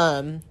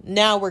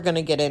 Now we're going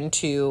to get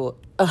into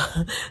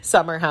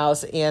Summer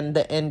House and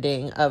the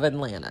ending of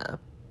Atlanta.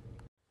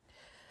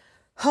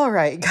 All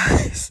right,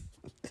 guys.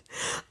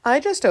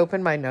 I just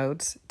opened my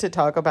notes to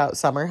talk about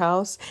Summer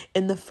House,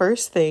 and the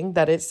first thing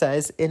that it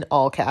says in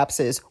all caps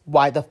is,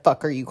 "Why the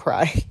fuck are you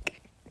crying?"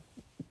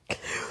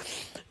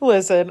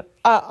 Listen,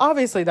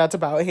 obviously that's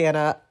about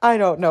Hannah. I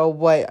don't know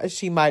what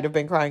she might have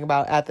been crying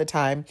about at the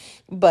time,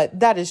 but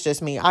that is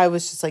just me. I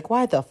was just like,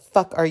 why the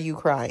fuck are you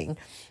crying?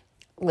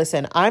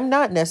 Listen, I'm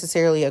not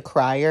necessarily a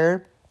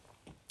crier.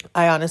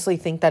 I honestly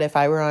think that if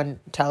I were on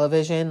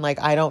television,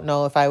 like, I don't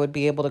know if I would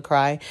be able to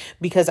cry,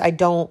 because I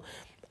don't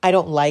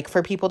like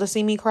for people to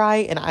see me cry,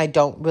 and I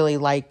don't really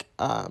like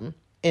an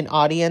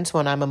audience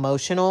when I'm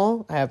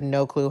emotional. I have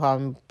no clue how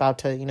I'm about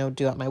to,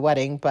 do at my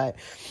wedding, but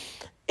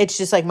it's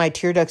just like my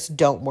tear ducts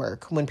don't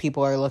work when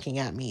people are looking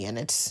at me and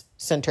it's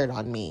centered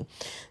on me.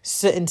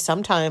 So, and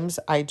sometimes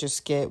I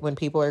just get, when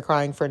people are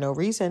crying for no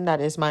reason,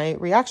 that is my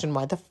reaction.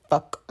 Why the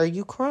fuck are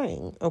you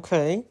crying?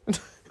 Okay.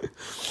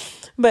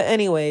 But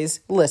anyways,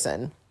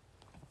 listen,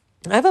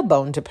 I have a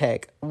bone to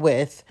pick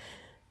with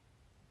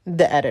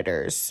the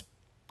editors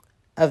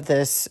of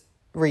this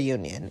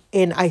reunion.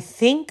 And I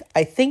think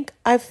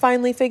I've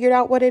finally figured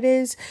out what it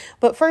is.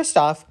 But first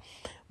off,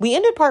 we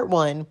ended part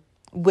 1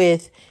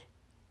 with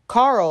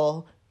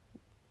Carl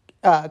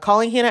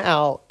calling Hannah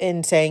out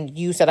and saying,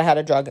 you said I had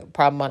a drug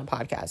problem on a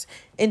podcast.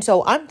 And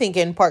so I'm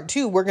thinking part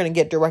 2, we're going to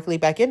get directly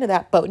back into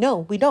that. But no,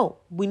 we don't.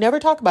 We never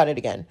talk about it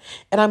again.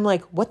 And I'm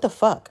like, what the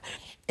fuck?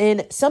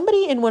 And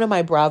somebody in one of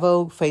my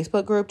Bravo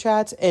Facebook group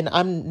chats, and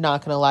I'm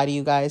not going to lie to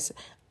you guys,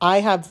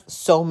 I'm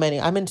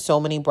in so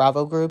many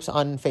Bravo groups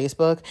on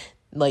Facebook,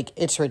 like,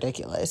 it's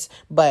ridiculous,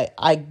 but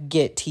I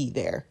get tea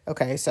there.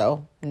 Okay.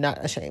 So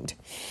not ashamed.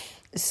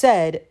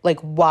 Said, like,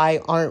 why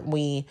aren't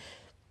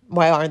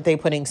they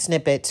putting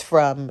snippets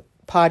from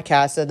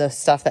podcasts of the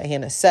stuff that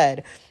Hannah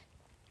said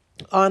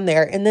on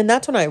there? And then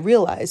that's when I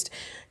realized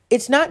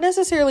it's not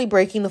necessarily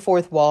breaking the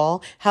fourth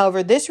wall.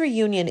 However, this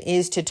reunion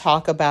is to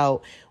talk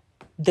about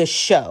the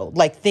show,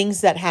 like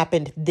things that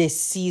happened this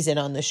season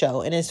on the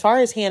show. And as far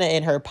as Hannah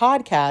and her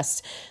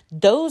podcasts,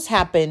 those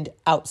happened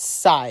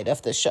outside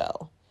of the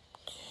show.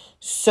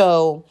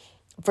 So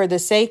for the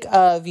sake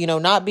of,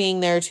 not being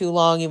there too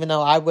long, even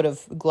though I would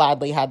have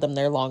gladly had them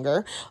there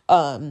longer,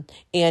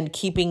 and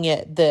keeping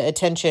the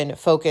attention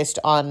focused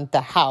on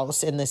the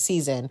house in the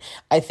season,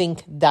 I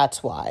think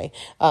that's why.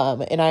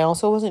 And I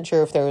also wasn't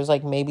sure if there was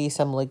like maybe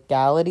some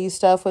legality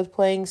stuff with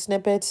playing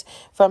snippets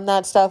from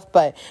that stuff,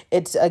 but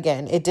it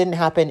didn't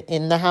happen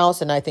in the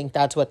house. And I think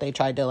that's what they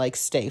tried to like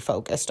stay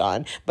focused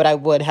on. But I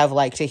would have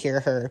liked to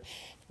hear her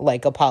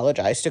like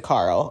apologize to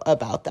Carl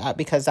about that,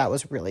 because that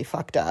was really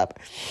fucked up.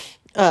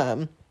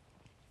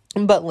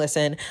 But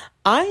listen,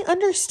 I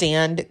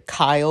understand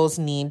Kyle's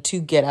need to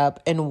get up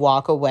and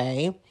walk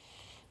away,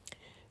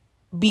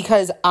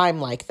 because I'm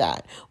like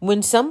that.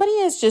 When somebody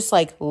is just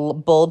like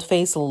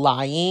bold-faced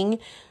lying,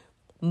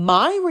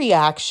 my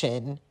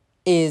reaction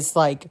is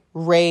like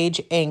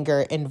rage,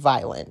 anger, and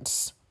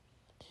violence.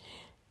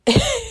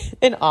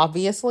 And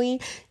obviously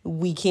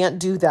we can't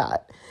do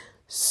that.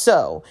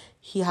 So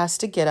he has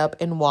to get up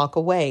and walk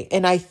away.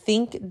 And I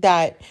think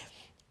that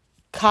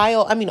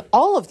Kyle,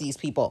 all of these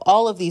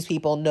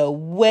people know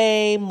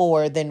way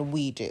more than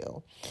we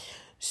do.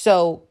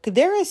 So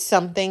there is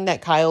something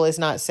that Kyle is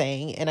not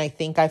saying. And I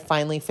think I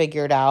finally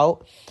figured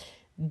out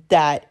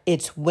that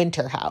it's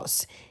Winter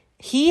House.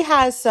 He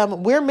has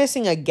we're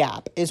missing a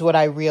gap is what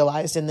I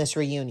realized in this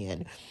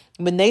reunion.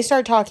 When they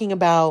start talking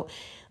about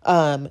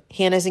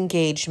Hannah's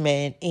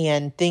engagement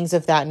and things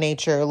of that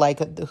nature,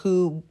 like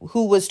who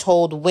was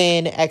told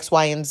when, X,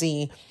 Y, and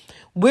Z,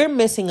 we're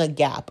missing a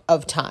gap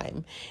of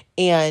time.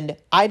 And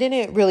I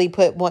didn't really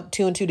put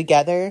 2 and 2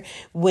 together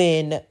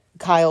when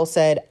Kyle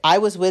said, I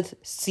was with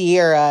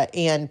Sierra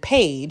and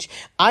Paige.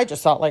 I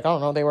just thought like, I don't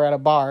know, they were at a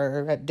bar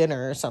or at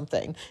dinner or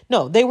something.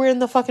 No, they were in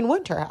the fucking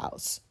Winter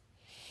House.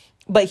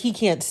 But he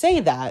can't say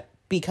that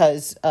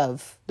because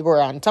we're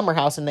on Summer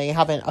House and they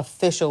haven't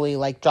officially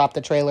like dropped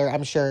the trailer.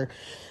 I'm sure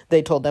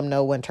they told them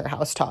no Winter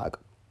House talk.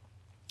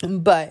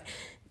 But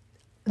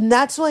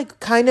that's like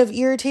kind of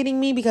irritating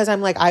me, because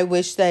I'm like, I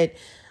wish that,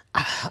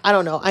 I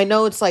don't know. I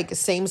know it's like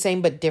same,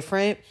 but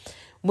different.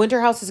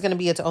 Winter House is going to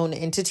be its own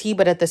entity,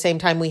 but at the same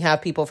time, we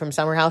have people from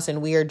Summer House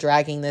and we are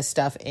dragging this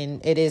stuff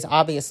in. It is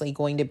obviously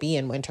going to be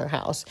in Winter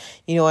House.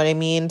 You know what I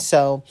mean?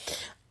 So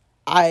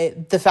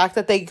the fact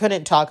that they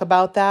couldn't talk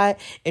about that,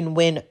 and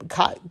when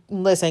Kyle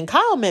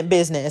meant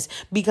business,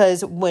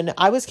 because when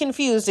I was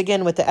confused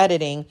again with the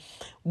editing,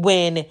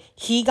 when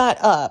he got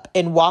up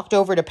and walked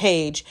over to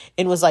Paige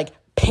and was like,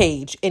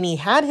 Paige, and he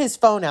had his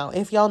phone out.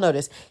 If y'all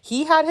notice,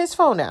 he had his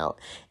phone out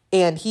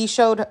and he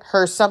showed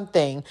her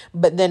something,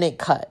 but then it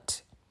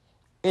cut.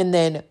 And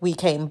then we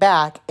came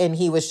back and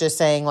he was just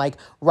saying like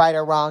right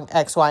or wrong,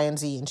 X, Y, and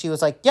Z. And she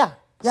was like, yeah.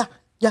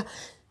 And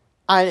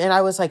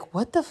I was like,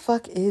 what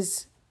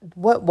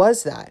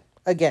was that?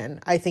 Again,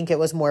 I think it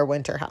was more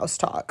Winter House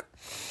talk.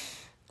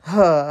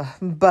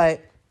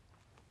 But,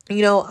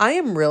 I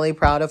am really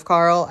proud of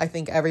Carl. I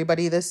think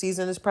everybody this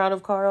season is proud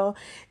of Carl.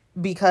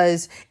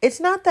 Because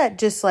it's not that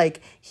just like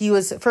he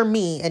was, for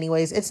me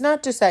anyways, it's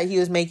not just that he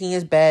was making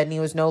his bed and he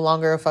was no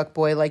longer a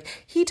fuckboy. Like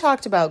he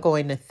talked about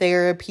going to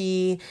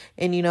therapy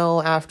and,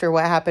 after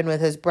what happened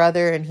with his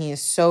brother, and he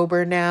is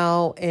sober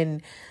now.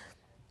 And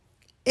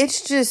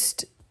it's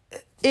just,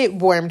 it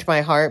warmed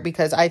my heart,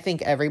 because I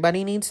think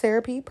everybody needs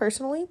therapy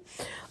personally.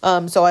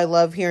 So I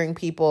love hearing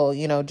people,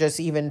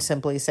 just even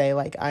simply say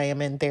like, I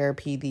am in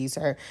therapy. These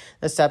are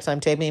the steps I'm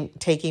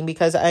taking,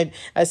 because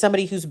as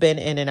somebody who's been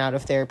in and out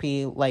of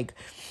therapy, like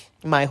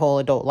my whole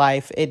adult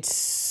life, it's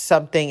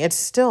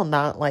still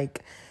not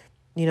like,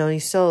 you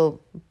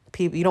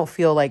don't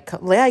feel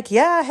like,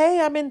 yeah, hey,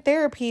 I'm in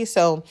therapy.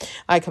 So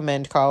I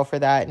commend Carl for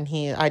that. And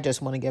I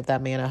just want to give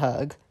that man a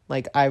hug.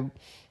 Like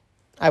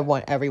I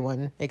want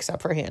everyone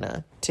except for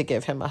Hannah to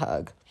give him a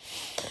hug.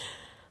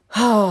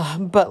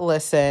 But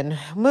listen,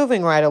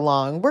 moving right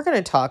along, we're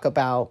going to talk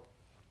about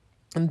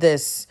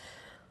this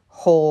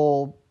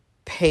whole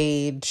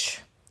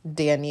Paige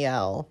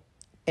Danielle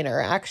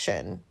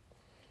interaction.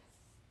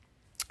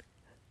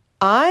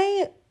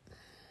 I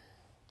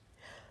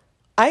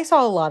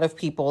saw a lot of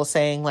people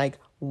saying like,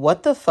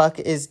 what the fuck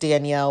is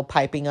Danielle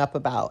piping up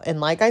about? And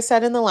like I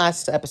said in the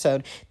last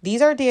episode,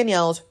 these are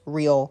Danielle's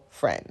real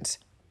friends,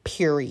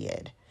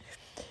 period.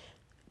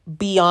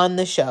 Beyond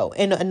the show.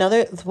 And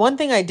one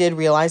thing I did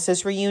realize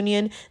this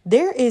reunion,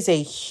 there is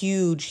a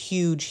huge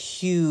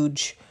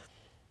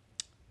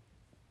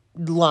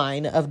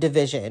line of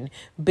division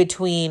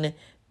between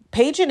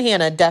Paige and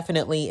Hannah,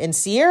 definitely, and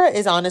Sierra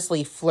is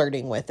honestly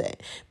flirting with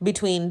it,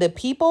 between the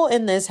people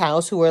in this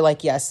house who are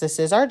like, yes, this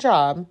is our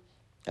job,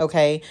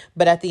 okay,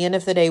 but at the end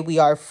of the day, we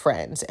are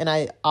friends. And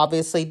I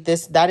obviously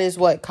that is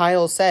what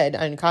Kyle said,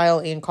 and Kyle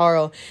and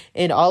Carl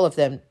and all of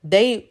them,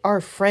 they are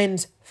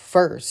friends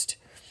first.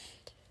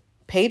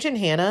 Paige and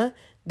Hannah,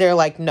 they're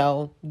like,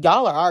 no,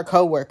 y'all are our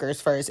co-workers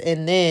first,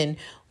 and then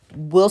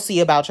we'll see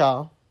about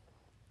y'all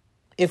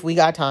if we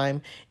got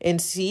time.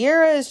 And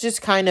Sierra is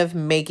just kind of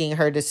making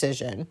her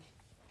decision.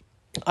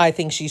 I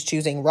think she's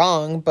choosing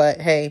wrong,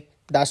 but hey,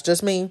 That's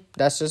just me.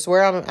 That's just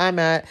where I'm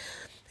at.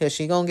 Because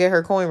she gonna get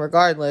her coin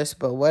regardless,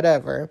 but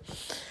whatever.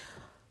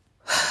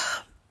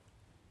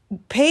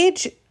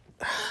 Paige,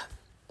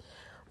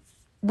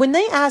 when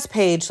they ask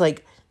Paige,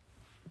 like,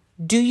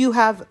 do you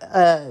have,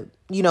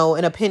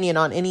 an opinion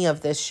on any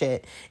of this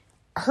shit?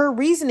 Her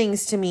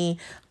reasonings to me,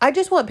 I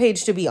just want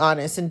Paige to be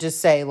honest and just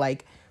say,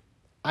 like,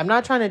 I'm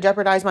not trying to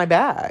jeopardize my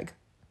bag.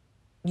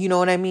 You know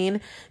what I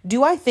mean?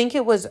 Do I think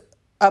it was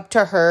up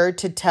to her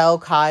to tell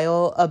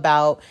Kyle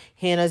about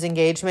Hannah's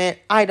engagement?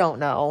 I don't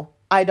know.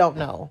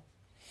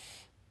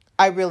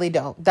 I really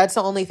don't. That's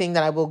the only thing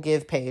that I will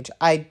give Paige.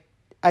 I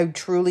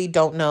truly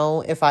don't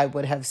know if I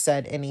would have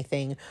said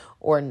anything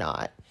or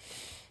not.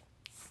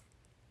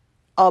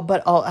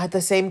 But at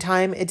the same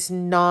time, it's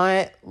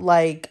not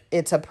like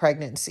it's a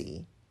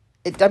pregnancy.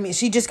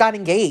 She just got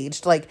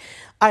engaged. Like,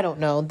 I don't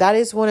know. That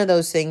is one of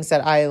those things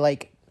that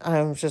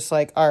I'm just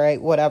like, all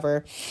right,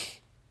 whatever.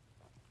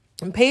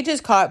 And Paige is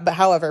caught in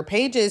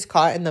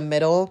the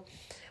middle,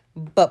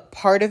 but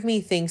part of me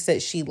thinks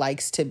that she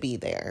likes to be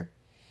there.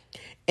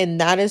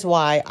 And that is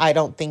why I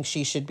don't think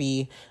she should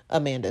be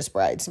Amanda's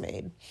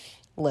bridesmaid.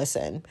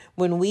 Listen,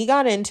 when we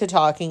got into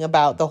talking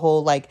about the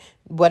whole, like,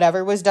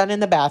 whatever was done in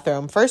the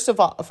bathroom, first of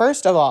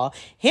all,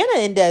 Hannah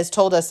and Des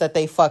told us that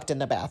they fucked in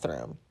the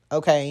bathroom.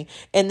 Okay.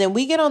 And then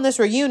we get on this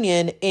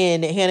reunion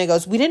and Hannah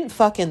goes, we didn't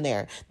fuck in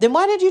there. Then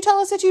why did you tell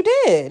us that you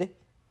did?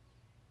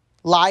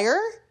 Liar.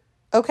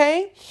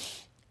 Okay.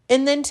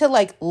 And then to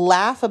like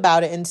laugh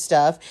about it and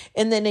stuff.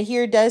 And then to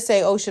hear Des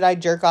say, oh, should I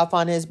jerk off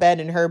on his bed?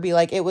 And her be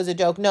like, it was a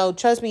joke. No,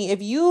 trust me.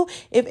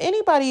 If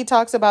anybody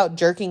talks about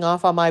jerking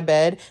off on my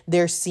bed,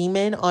 there's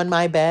semen on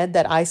my bed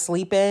that I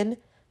sleep in.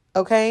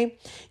 Okay.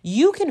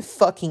 You can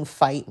fucking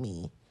fight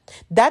me.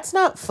 That's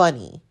not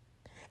funny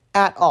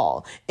at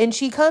all. And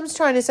she comes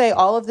trying to say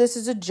all of this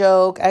is a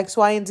joke, X,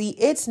 Y, and Z.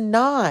 It's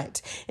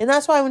not. And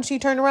that's why when she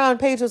turned around,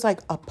 Paige was like,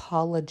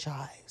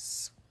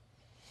 apologize.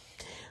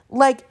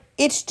 Like,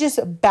 it's just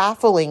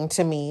baffling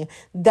to me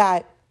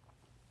that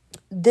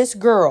this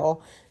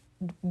girl,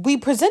 we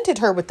presented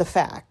her with the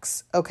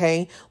facts,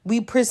 okay? We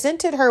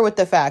presented her with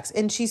the facts,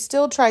 and she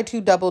still tried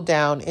to double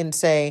down and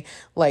say,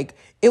 like,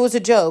 it was a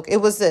joke. It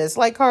was this.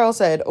 Like Carl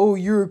said, oh,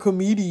 you're a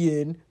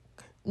comedian.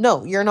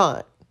 No, you're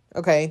not.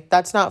 Okay,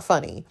 that's not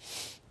funny.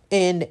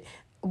 And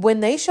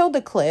when they showed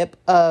the clip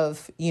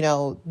of,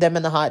 them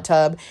in the hot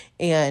tub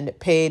and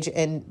Paige,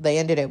 and they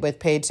ended it with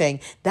Paige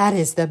saying, that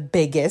is the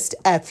biggest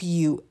F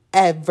you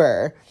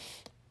ever.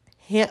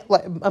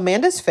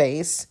 Amanda's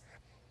face,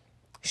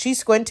 she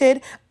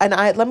squinted, and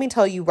let me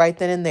tell you right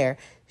then and there,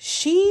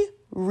 she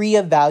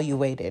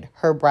reevaluated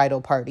her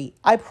bridal party.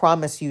 I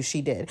promise you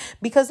she did.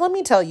 Because let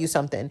me tell you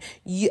something.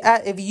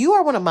 If you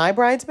are one of my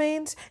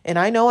bridesmaids, and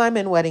I know I'm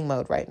in wedding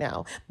mode right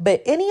now,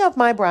 but any of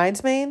my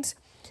bridesmaids,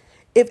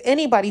 if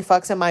anybody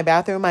fucks in my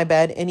bathroom, my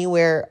bed,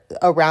 anywhere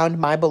around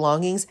my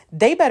belongings,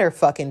 they better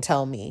fucking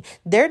tell me.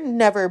 There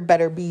never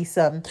better be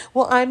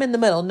well, I'm in the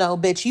middle. No,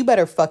 bitch, you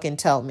better fucking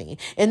tell me.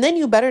 And then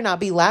you better not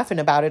be laughing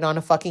about it on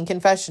a fucking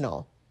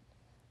confessional.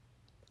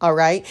 All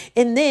right?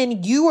 And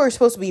then you are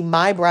supposed to be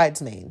my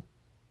bridesmaid.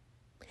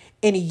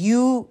 And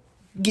you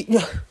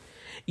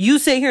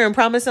sit here and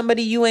promise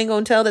somebody you ain't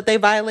gonna tell that they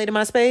violated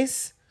my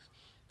space?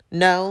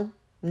 No.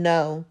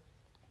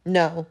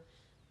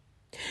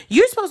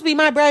 You're supposed to be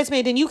my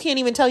bridesmaid and you can't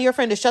even tell your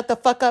friend to shut the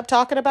fuck up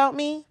talking about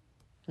me?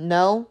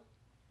 No.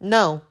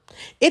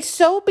 It's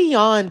so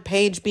beyond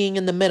Paige being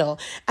in the middle.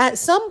 At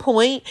some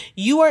point,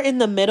 you are in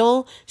the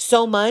middle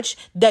so much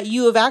that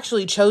you have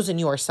actually chosen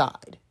your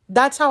side.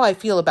 That's how I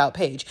feel about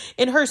Paige.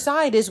 And her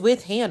side is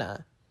with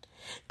Hannah.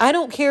 I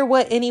don't care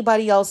what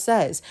anybody else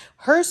says.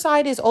 Her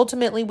side is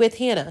ultimately with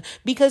Hannah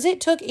because it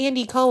took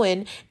Andy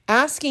Cohen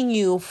asking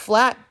you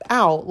flat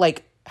out,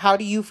 like, how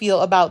do you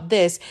feel about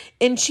this?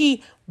 And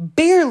she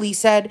barely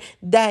said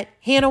that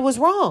Hannah was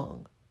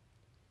wrong.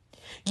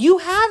 You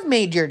have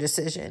made your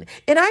decision,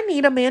 and I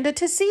need Amanda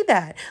to see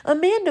that.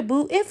 Amanda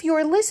Boo, if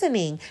you're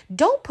listening,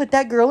 don't put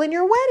that girl in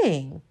your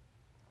wedding.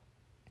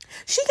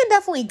 She can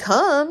definitely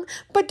come,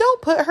 but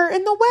don't put her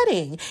in the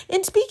wedding.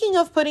 And speaking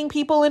of putting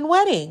people in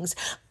weddings,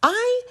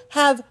 I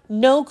have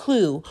no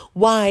clue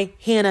why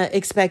Hannah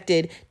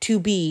expected to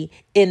be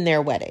in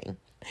their wedding.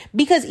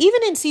 Because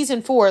even in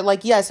season 4,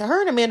 like, yes,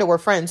 her and Amanda were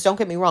friends, don't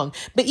get me wrong.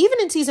 But even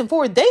in season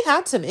 4, they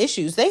had some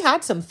issues. They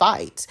had some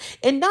fights.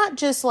 And not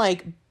just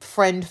like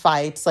friend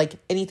fights, like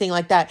anything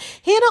like that.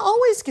 Hannah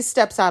always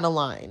steps out of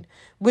line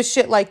with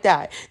shit like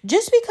that.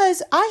 Just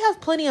because I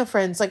have plenty of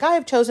friends, like I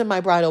have chosen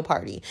my bridal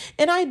party.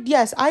 And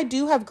I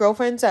do have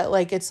girlfriends that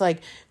like, it's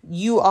like,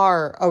 you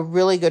are a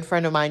really good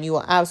friend of mine. You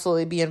will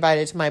absolutely be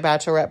invited to my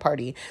bachelorette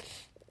party.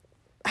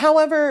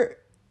 However,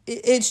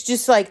 it's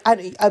just like, I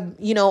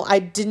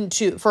didn't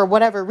choose for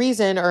whatever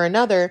reason or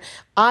another.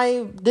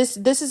 This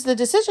is the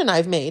decision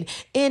I've made,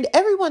 and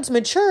everyone's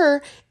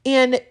mature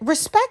and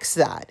respects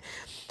that.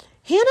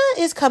 Hannah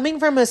is coming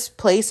from a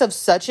place of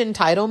such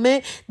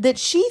entitlement that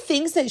she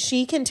thinks that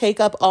she can take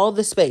up all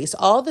the spaces,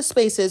 all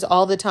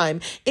the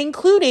time,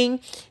 including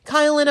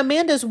Kyle and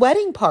Amanda's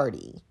wedding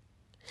party.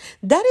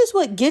 That is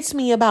what gets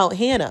me about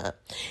Hannah.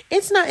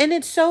 It's not, and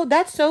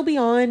that's so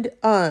beyond,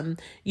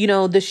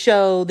 the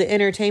show, the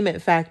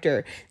entertainment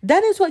factor.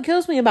 That is what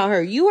kills me about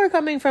her. You are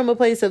coming from a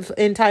place of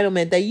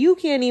entitlement that you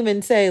can't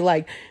even say,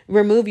 like,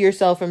 remove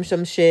yourself from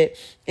some shit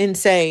and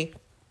say,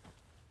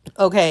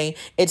 okay,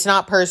 it's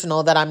not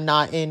personal that I'm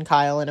not in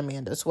Kyle and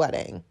Amanda's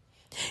wedding.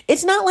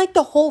 It's not like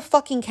the whole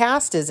fucking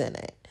cast is in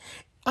it.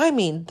 I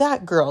mean,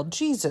 that girl,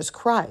 Jesus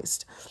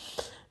Christ.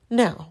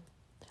 Now,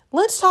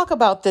 let's talk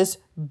about this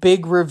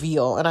big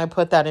reveal, and I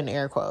put that in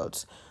air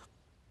quotes.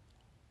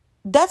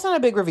 That's not a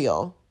big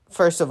reveal,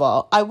 first of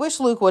all. I wish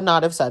Luke would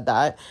not have said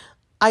that.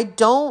 I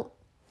don't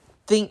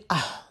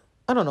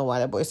know why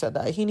that boy said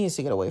that. He needs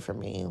to get away from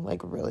me,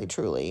 like, really,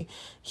 truly.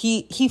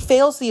 He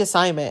fails the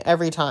assignment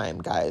every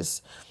time,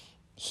 guys.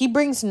 He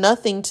brings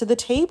nothing to the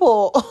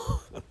table.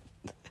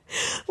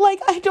 Like,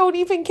 I don't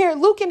even care.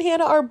 Luke and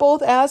Hannah are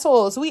both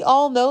assholes. We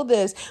all know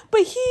this.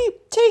 But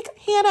take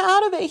Hannah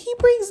out of it. He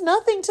brings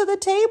nothing to the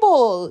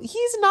table.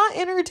 He's not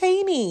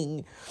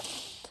entertaining.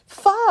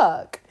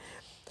 Fuck.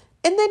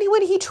 And then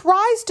when he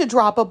tries to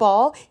drop a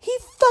ball, he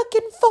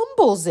fucking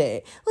fumbles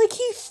it. Like,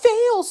 he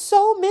fails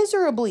so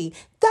miserably.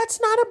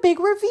 That's not a big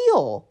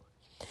reveal.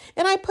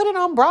 And I put it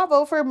on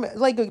Bravo for,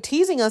 like,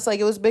 teasing us like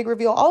it was a big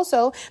reveal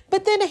also.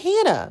 But then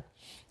Hannah,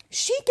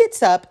 she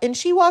gets up and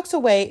she walks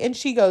away and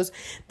she goes,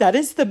 that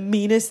is the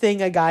meanest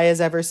thing a guy has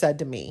ever said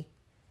to me.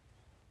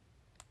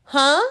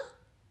 Huh?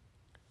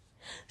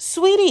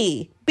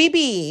 Sweetie,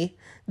 BB,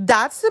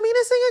 that's the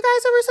meanest thing a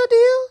guy's ever said to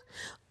you?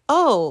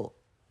 Oh,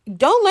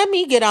 don't let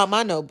me get out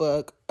my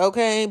notebook,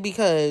 okay?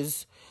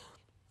 Because,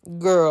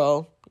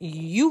 girl,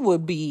 you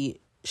would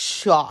be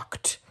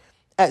shocked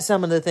at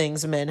some of the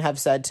things men have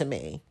said to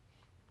me.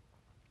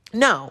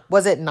 Now,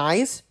 was it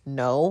nice?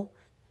 No.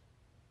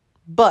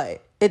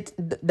 But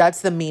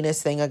that's the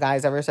meanest thing a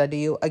guy's ever said to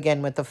you.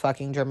 Again, with the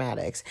fucking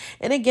dramatics.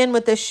 And again,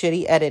 with the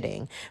shitty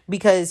editing.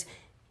 Because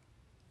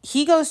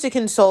he goes to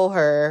console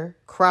her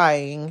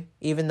crying,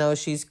 even though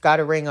she's got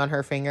a ring on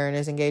her finger and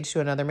is engaged to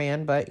another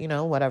man. But,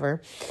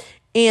 whatever.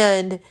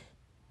 And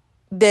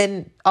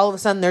then all of a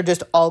sudden they're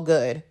just all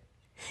good.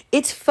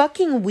 It's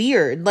fucking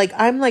weird. Like,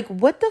 I'm like,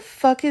 what the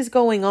fuck is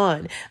going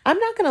on? I'm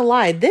not gonna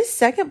lie. This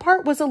second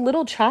part was a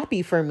little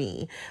choppy for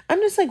me. I'm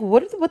just like,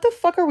 what the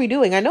fuck are we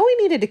doing? I know we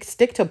needed to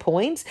stick to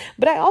points,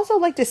 but I also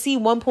like to see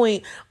one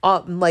point,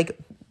 like,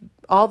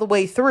 all the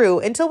way through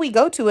until we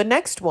go to a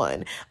next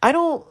one.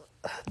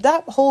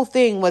 That whole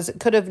thing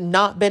could have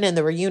not been in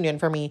the reunion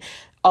for me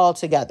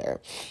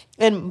altogether.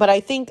 But I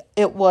think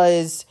it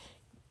was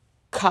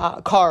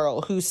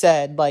Carl who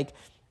said, like,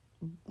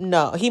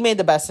 no, he made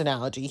the best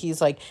analogy.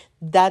 He's like,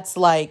 that's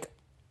like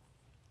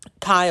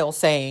Kyle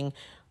saying,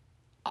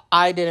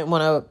 I didn't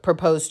want to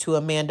propose to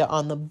Amanda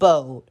on the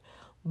boat,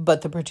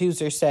 but the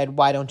producer said,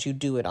 why don't you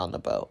do it on the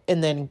boat?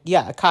 And then,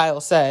 yeah,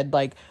 Kyle said,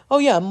 like, oh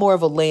yeah, I'm more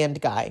of a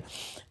land guy.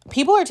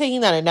 People are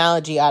taking that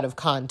analogy out of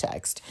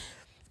context.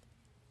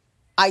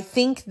 I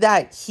think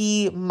that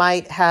he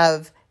might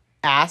have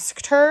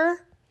asked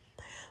her,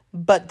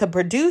 but the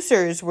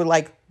producers were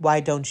like,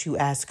 why don't you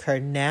ask her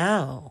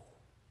now?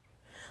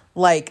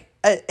 Like,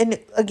 and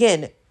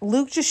again,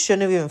 Luke just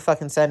shouldn't have even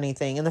fucking said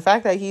anything. And the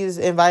fact that he's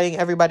inviting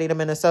everybody to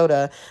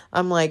Minnesota,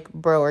 I'm like,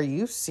 bro, are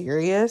you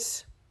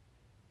serious?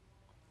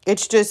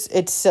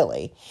 It's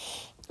silly.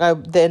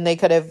 Then they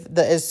could have,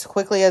 as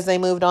quickly as they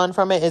moved on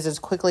from it, is as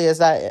quickly as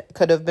that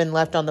could have been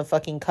left on the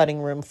fucking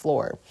cutting room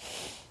floor.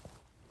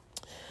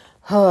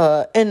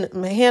 And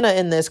Hannah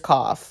in this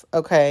cough,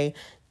 okay?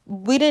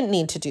 We didn't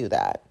need to do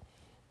that.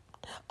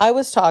 I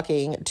was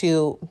talking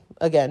to,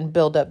 again,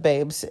 Build Up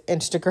Babes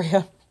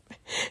Instagram.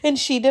 And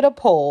she did a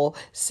poll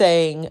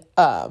saying,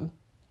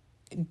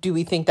 do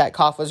we think that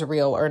cough was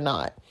real or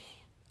not?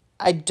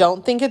 I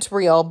don't think it's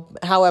real.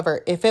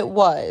 However, if it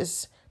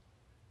was,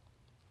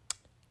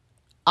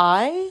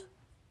 I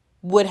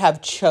would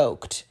have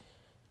choked.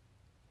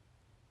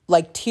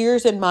 Like,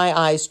 tears in my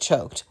eyes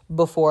choked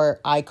before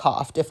I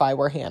coughed if I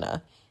were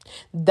Hannah.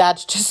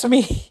 That's just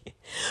me.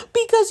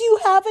 Because you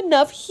have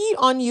enough heat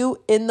on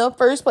you in the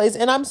first place.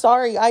 And I'm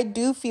sorry, I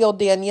do feel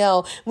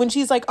Danielle when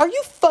she's like, are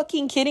you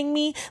fucking kidding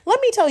me?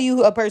 Let me tell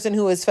you a person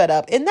who is fed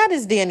up. And that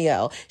is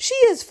Danielle. She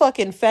is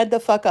fucking fed the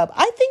fuck up.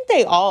 I think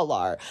they all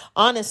are,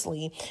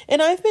 honestly.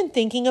 And I've been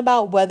thinking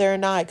about whether or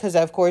not, because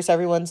of course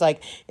everyone's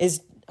like,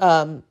 is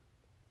Hannah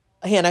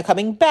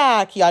coming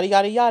back? Yada,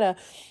 yada, yada.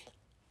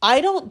 I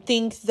don't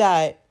think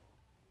that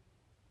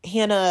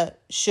Hannah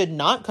should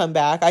not come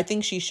back. I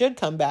think she should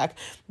come back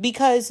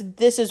because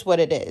this is what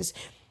it is.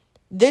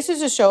 This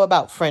is a show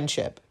about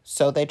friendship.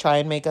 So they try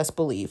and make us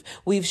believe.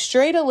 We've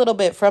strayed a little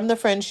bit from the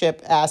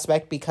friendship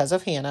aspect because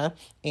of Hannah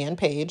and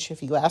Paige,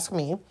 if you ask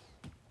me.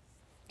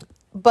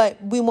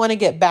 But we want to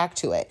get back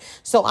to it.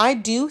 So I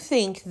do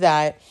think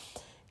that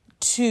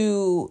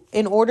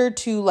in order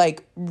to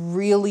like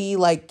really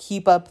like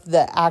keep up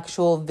the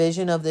actual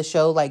vision of the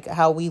show, like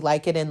how we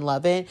like it and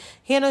love it,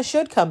 Hannah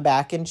should come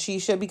back, and she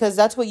should, because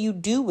that's what you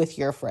do with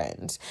your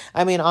friends.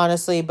 I mean,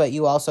 honestly, but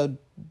you also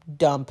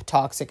dump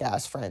toxic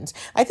ass friends.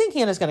 I think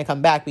Hannah's going to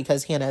come back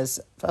because Hannah's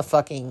a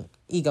fucking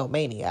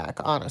egomaniac,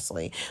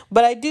 honestly.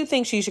 But I do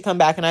think she should come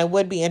back, and I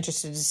would be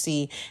interested to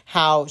see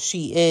how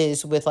she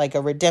is with like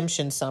a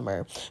redemption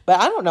summer. But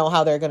I don't know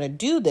how they're going to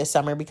do this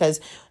summer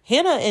because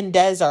Hannah and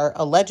Des are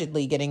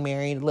allegedly getting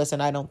married. Listen,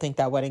 I don't think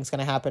that wedding's going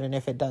to happen, and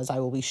if it does, I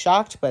will be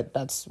shocked,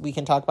 but we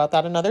can talk about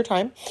that another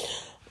time.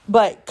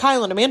 But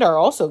Kyle and Amanda are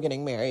also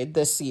getting married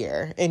this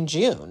year in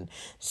June.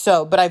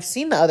 So, but I've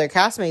seen the other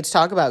castmates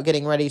talk about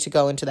getting ready to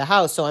go into the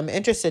house. So I'm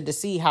interested to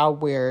see how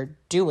we're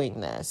doing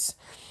this.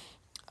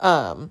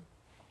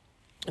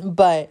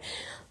 But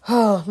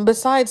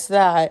besides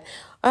that,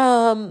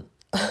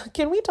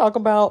 can we talk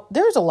about,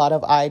 there's a lot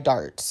of eye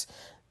darts,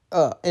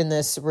 in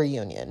this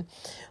reunion,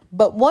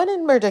 but one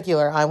in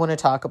particular I want to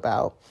talk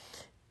about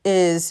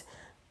is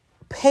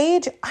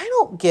Paige. I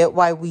don't get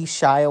why we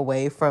shy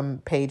away from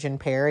Paige and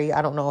Perry.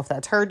 I don't know if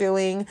that's her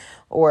doing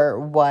or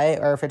what,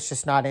 or if it's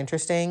just not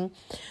interesting.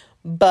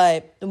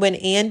 But when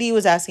Andy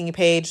was asking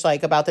Paige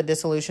like about the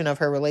dissolution of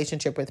her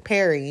relationship with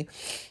Perry,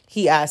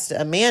 he asked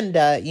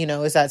Amanda, you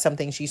know, is that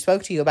something she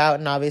spoke to you about?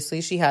 And obviously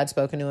she had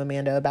spoken to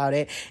Amanda about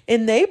it.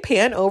 And they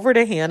pan over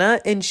to Hannah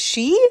and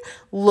she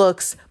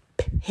looks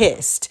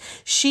pissed.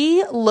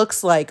 She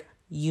looks like,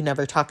 you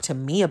never talked to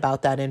me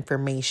about that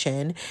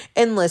information.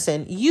 And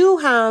listen, you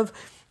have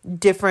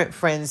different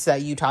friends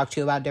that you talk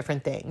to about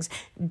different things.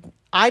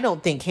 I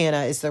don't think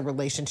Hannah is the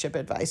relationship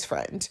advice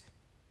friend.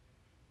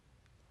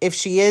 If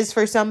she is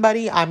for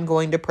somebody, I'm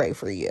going to pray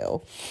for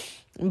you.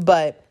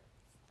 But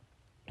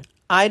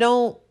I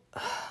don't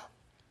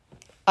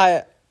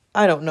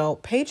know.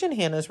 Paige and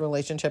Hannah's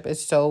relationship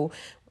is so,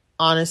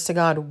 honest to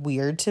God,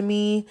 weird to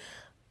me.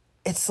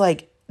 It's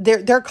like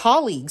they're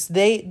colleagues.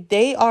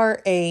 They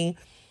are a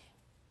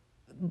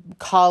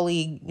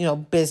colleague, you know,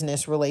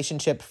 business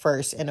relationship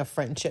first and a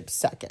friendship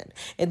second.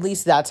 At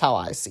least that's how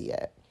I see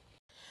it.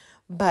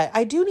 But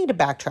I do need to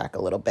backtrack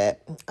a little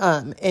bit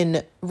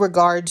in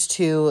regards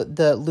to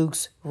the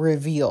Luke's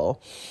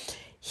reveal.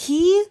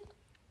 If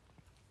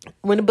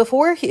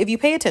you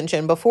pay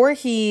attention, before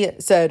he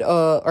said,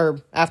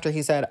 or after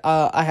he said,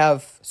 I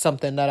have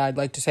something that I'd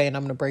like to say and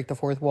I'm going to break the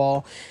fourth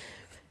wall,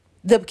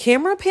 the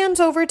camera pans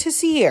over to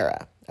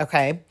Sierra,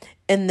 okay?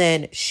 And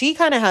then she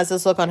kind of has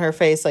this look on her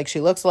face, like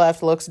she looks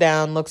left, looks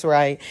down, looks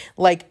right,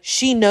 like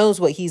she knows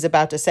what he's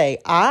about to say.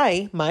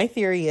 My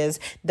theory is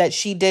that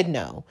she did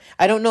know.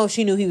 I don't know if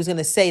she knew he was going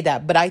to say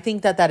that, but I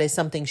think that is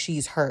something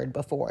she's heard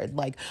before.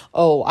 Like,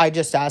 oh, I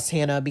just asked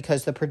Hannah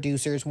because the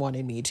producers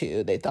wanted me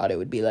to. They thought it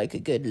would be like a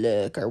good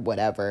look or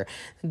whatever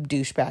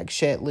douchebag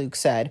shit Luke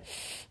said.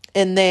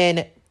 And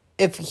then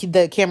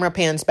the camera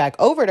pans back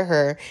over to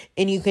her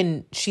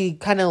and she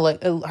kind of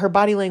like, her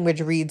body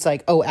language reads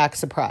like, oh, act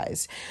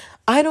surprised.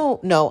 I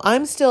don't know.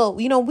 I'm still,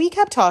 we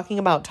kept talking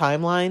about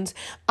timelines.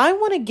 I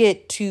want to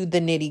get to the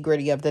nitty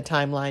gritty of the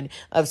timeline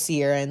of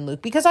Sierra and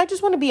Luke because I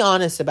just want to be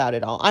honest about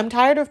it all. I'm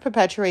tired of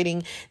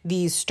perpetuating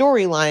these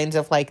storylines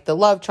of like the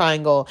love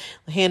triangle.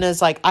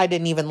 Hannah's like, I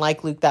didn't even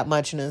like Luke that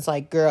much. And it's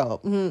like, girl,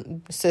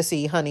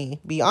 sissy, honey,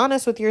 be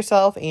honest with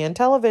yourself and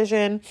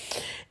television.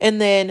 And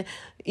then,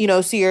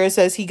 Sierra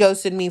says he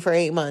ghosted me for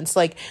 8 months.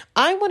 Like,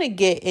 I want to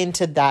get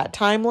into that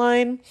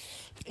timeline.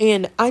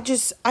 And I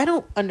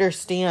don't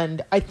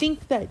understand. I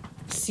think that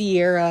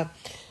Sierra,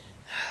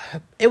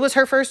 it was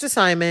her first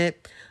assignment.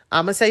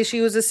 I'm going to say she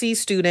was a C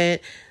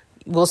student.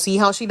 We'll see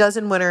how she does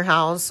in Winter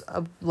House,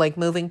 like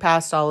moving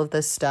past all of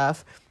this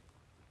stuff.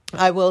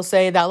 I will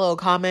say that little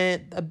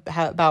comment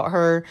about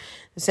her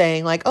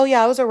saying like, oh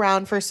yeah, I was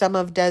around for some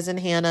of Des and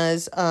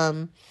Hannah's,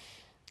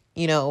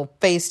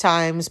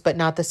 FaceTimes, but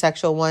not the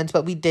sexual ones.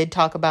 But we did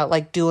talk about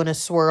like doing a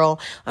swirl.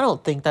 I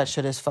don't think that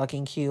shit is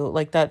fucking cute.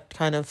 Like that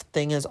kind of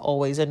thing has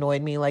always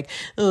annoyed me. Like,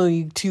 oh,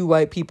 you two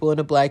white people and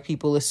a black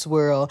people a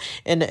swirl.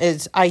 And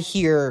I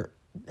hear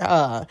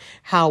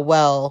how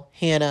well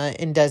Hannah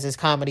and Dez's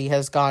comedy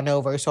has gone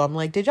over. So I'm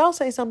like, did y'all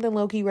say something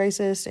low-key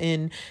racist?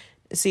 And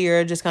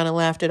Sierra just kind of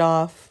laughed it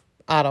off.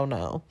 I don't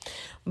know.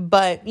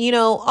 But,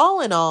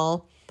 all in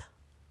all,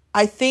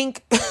 I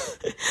think,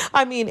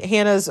 when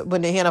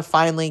Hannah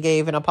finally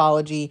gave an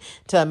apology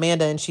to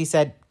Amanda and she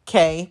said,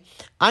 okay,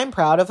 I'm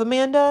proud of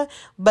Amanda,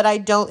 but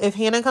if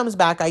Hannah comes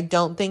back, I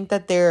don't think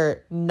that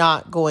they're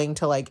not going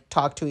to like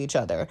talk to each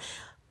other.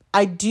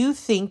 I do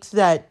think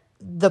that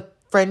the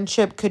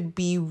friendship could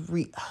be,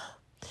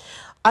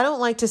 I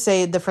don't like to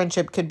say the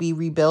friendship could be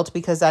rebuilt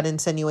because that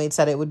insinuates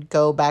that it would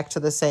go back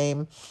to the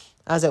same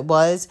as it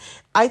was.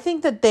 I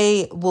think that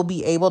they will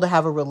be able to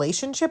have a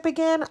relationship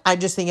again. I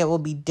just think it will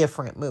be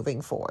different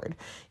moving forward,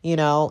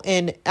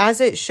 and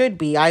as it should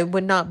be. I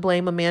would not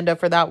blame Amanda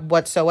for that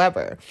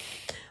whatsoever.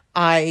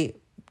 I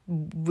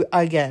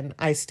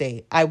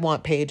state, I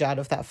want Paige out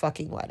of that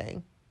fucking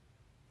wedding.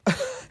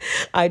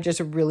 I just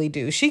really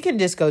do. She can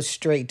just go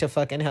straight to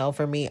fucking hell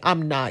for me.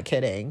 I'm not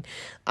kidding.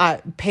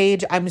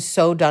 Paige, I'm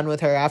so done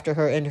with her after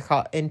her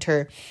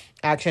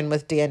interaction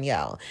with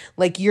Danielle.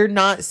 Like, you're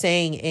not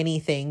saying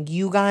anything.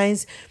 You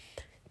guys,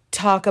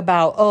 talk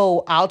about,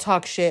 oh, I'll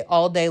talk shit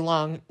all day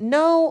long.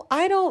 No,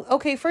 I don't.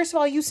 Okay, first of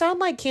all, you sound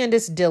like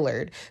Candace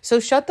Dillard. So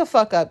shut the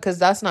fuck up, because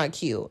that's not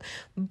cute.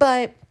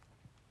 But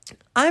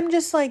I'm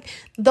just like,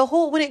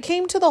 when it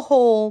came to the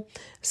whole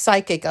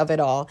psychic of it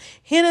all,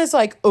 Hannah's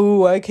like,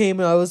 oh, I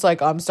was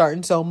like, I'm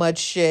starting so much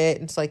shit.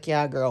 And it's like,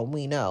 yeah, girl,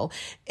 we know.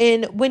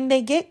 And when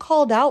they get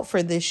called out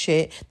for this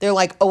shit, they're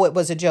like, oh, it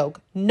was a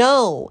joke.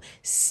 No,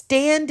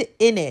 stand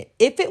in it.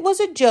 If it was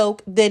a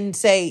joke, then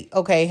say,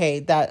 okay,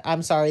 hey,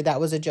 I'm sorry, that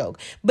was a joke.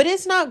 But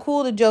it's not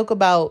cool to joke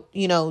about,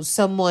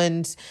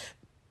 someone's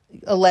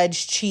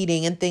alleged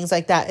cheating and things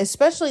like that,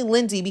 especially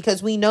Lindsay,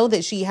 because we know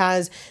that she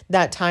has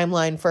that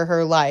timeline for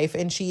her life,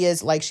 and she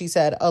is, like she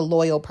said, a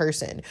loyal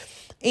person.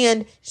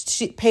 And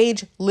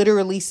Paige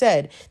literally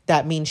said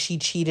that means she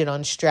cheated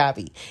on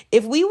Stravy.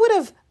 If we would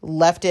have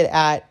left it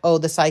at, oh,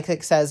 the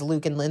psychic says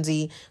Luke and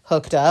Lindsay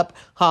hooked up,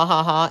 ha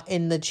ha ha,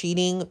 and the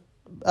cheating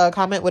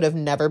comment would have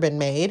never been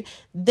made,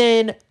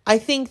 then I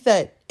think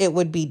that it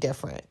would be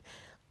different.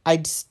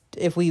 I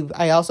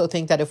also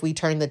think that if we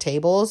turn the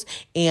tables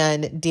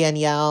and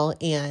Danielle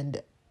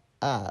and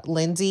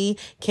Lindsay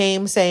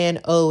came saying,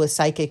 oh, a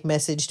psychic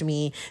messaged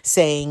me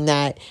saying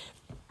that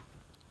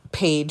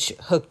Paige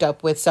hooked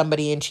up with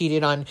somebody and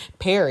cheated on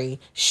Perry,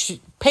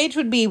 Paige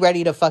would be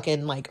ready to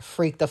fucking like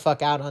freak the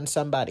fuck out on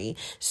somebody.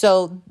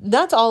 So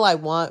that's all I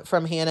want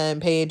from Hannah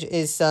and Paige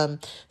is some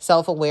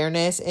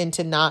self-awareness, and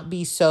to not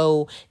be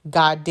so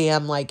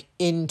goddamn like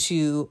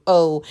into,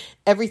 oh,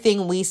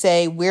 everything we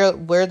say,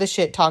 we're the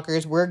shit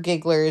talkers, we're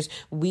gigglers,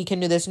 we can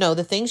do this. No,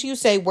 the things you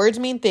say, words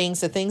mean things.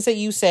 The things that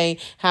you say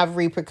have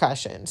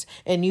repercussions,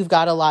 and you've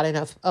got a lot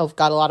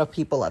of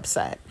people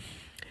upset.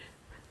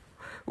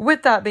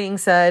 With that being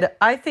said,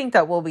 I think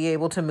that we'll be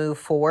able to move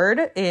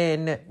forward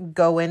and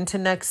go into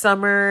next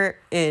summer,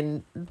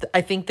 and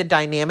I think the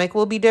dynamic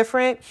will be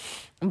different,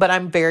 but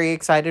I'm very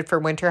excited for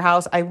Winter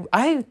House.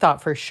 I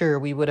thought for sure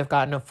we would have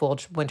gotten a full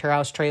Winter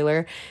House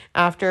trailer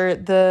after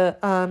the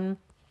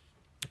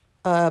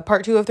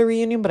part 2 of the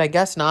reunion, but I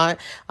guess not.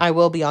 I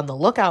will be on the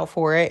lookout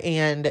for it,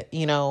 and,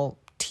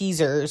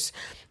 teasers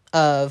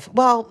of,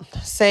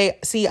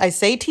 I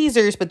say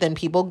teasers, but then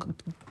people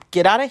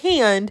get out of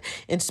hand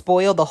and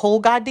spoil the whole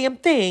goddamn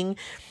thing.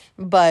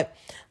 But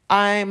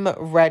I'm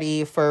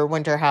ready for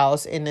Winter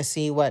House and to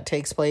see what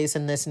takes place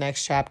in this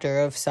next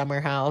chapter of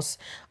Summer House.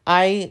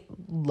 I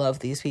love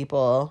these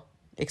people,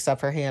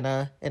 except for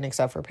Hannah and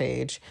except for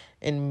Paige.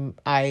 And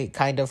I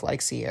kind of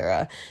like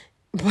Sierra.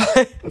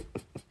 But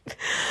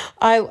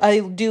I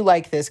do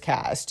like this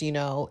cast,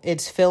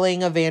 It's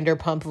filling a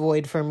Vanderpump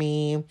void for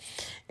me.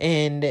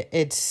 And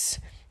it's,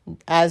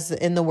 as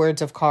in the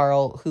words of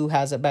Carl, who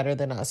has it better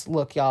than us.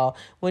 Look, y'all,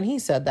 when he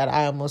said that,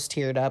 I almost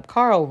teared up.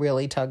 Carl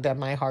really tugged at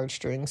my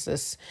heartstrings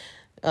this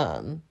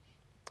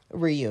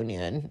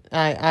reunion.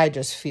 I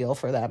just feel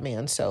for that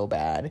man so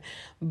bad.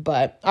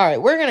 But all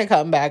right, we're going to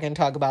come back and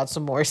talk about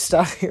some more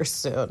stuff here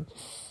soon.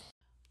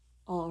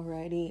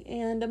 Alrighty,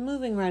 and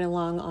moving right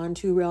along on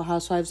to Real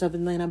Housewives of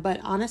Atlanta. But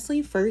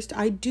honestly, first,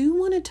 I do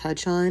want to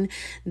touch on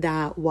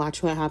that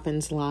Watch What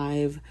Happens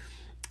Live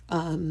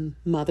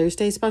Mother's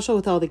Day special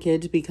with all the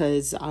kids,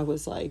 because I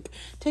was like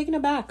taken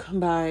aback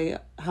by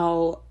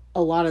how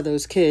a lot of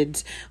those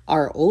kids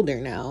are older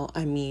now.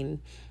 I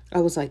mean,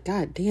 I was like,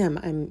 God damn,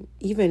 I'm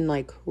even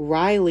like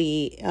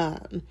Riley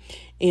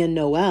and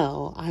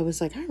Noelle. I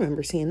was like, I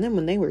remember seeing them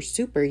when they were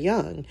super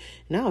young.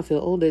 Now I feel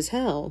old as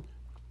hell.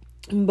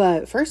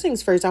 But first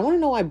things first, I want to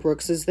know why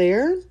Brooks is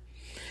there.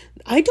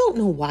 I don't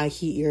know why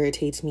he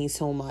irritates me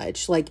so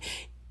much. Like,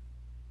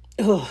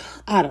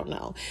 I don't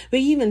know.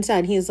 But he even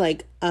said, he's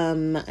like,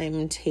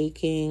 I'm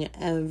taking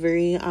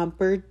every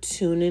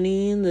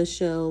opportunity the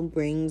show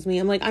brings me.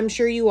 I'm like, I'm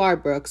sure you are,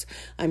 Brooks.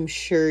 I'm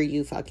sure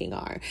you fucking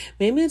are.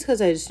 Maybe it's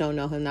because I just don't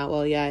know him that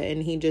well yet.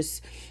 And he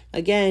just,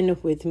 again,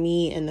 with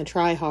me and the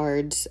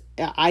tryhards,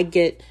 I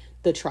get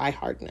the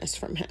tryhardness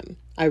from him.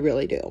 I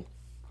really do.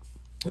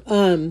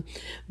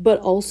 But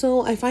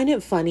also I find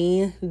it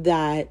funny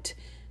that,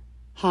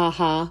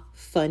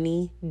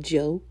 funny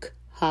joke.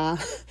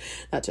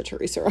 That's a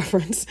Teresa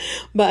reference.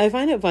 But I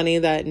find it funny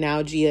that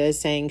now Gia is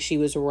saying she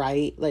was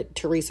right, like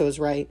Teresa was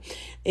right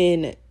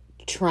in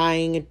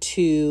trying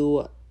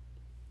to,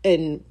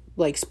 and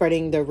like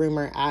spreading the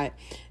rumor at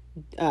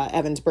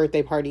Evan's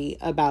birthday party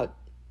about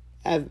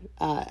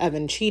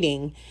Evan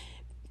cheating.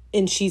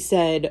 And she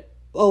said,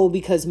 oh,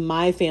 because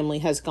my family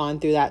has gone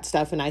through that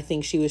stuff, and I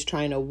think she was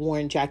trying to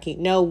warn Jackie.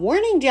 No,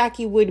 warning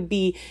Jackie would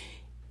be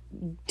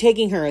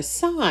taking her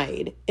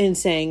aside and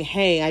saying,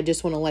 hey, I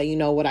just want to let you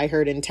know what I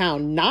heard in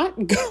town.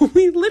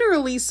 We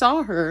literally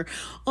saw her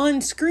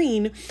on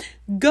screen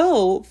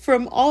go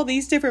from all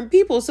these different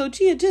people. So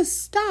Gia,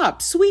 just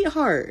stop,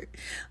 sweetheart.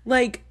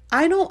 Like,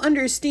 I don't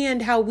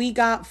understand how we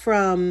got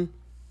from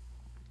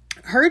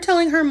her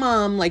telling her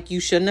mom, like,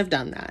 you shouldn't have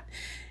done that,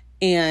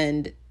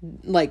 and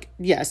like,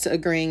 yes,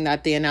 agreeing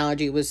that the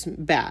analogy was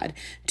bad,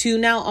 to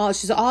now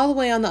she's all the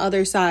way on the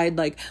other side,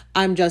 like,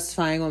 I'm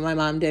justifying what my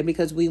mom did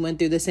because we went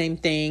through the same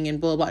thing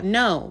and blah, blah.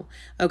 No,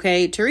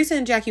 okay, Teresa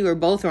and Jackie were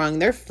both wrong.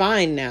 They're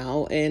fine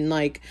now, and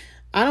like,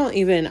 I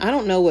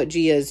don't know what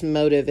Gia's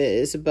motive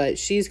is, but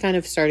she's kind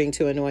of starting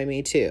to annoy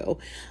me too.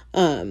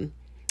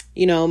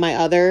 My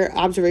other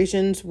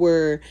observations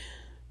were,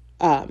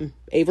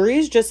 Avery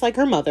is just like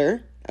her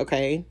mother.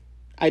 Okay.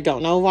 I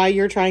don't know why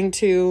you're trying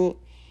to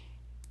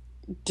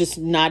just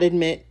not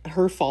admit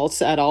her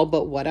faults at all,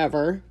 but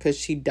whatever, because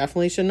she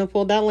definitely shouldn't have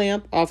pulled that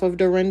lamp off of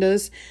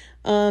Dorinda's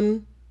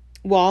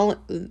wall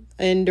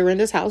in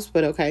Dorinda's house,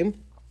 but okay.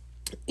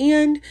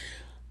 And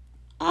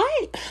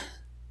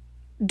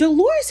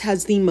Dolores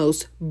has the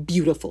most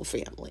beautiful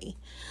family.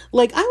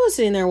 Like, I was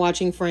sitting there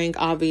watching Frank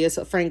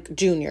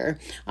Jr.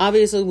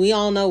 Obviously, we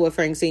all know what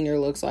Frank Sr.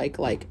 looks like.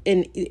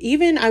 And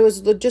even I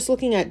was just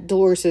looking at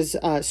Dolores's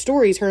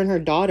stories. Her and her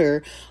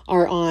daughter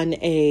are on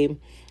a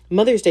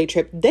Mother's Day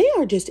trip. They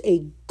are just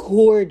a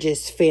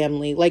gorgeous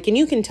family. And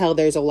you can tell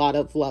there's a lot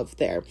of love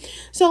there.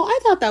 So I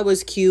thought that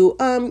was cute.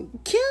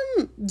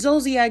 Kim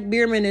Zolciak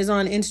Bierman is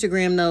on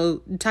Instagram,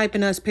 though,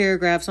 typing us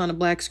paragraphs on a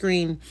black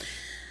screen.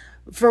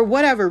 For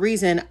whatever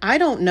reason, I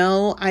don't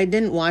know. I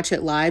didn't watch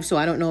it live, so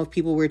I don't know if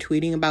people were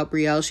tweeting about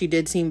Brielle. She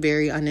did seem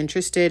very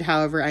uninterested.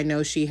 However, I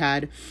know she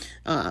had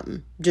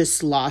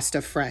just lost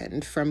a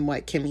friend from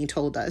what Kimmy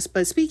told us.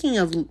 But speaking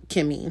of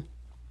Kimmy,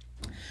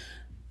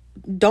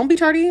 Don't Be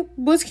Tardy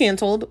was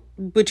canceled,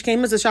 which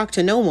came as a shock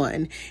to no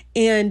one.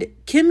 And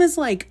Kim is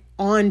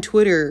on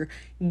Twitter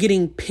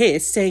getting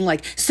pissed, saying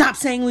stop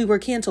saying we were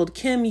canceled.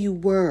 Kim, you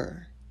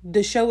were.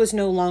 The show is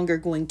no longer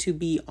going to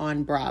be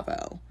on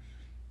Bravo.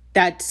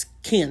 That's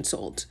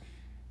canceled.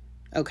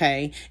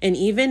 Okay. And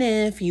even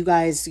if you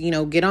guys,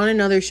 get on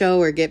another show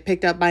or get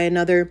picked up by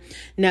another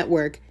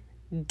network,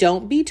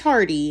 Don't Be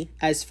Tardy,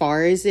 as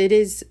far as it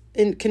is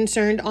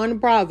concerned on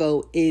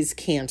Bravo, is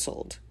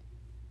canceled.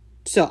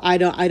 So I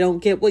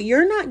don't get what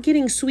you're not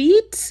getting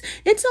sweets.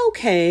 It's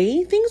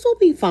okay. Things will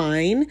be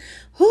fine.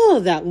 Oh,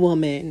 that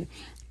woman.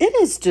 It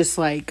is just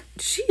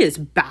she is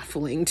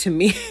baffling to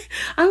me.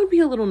 I would be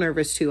a little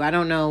nervous too. I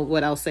don't know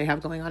what else they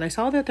have going on. I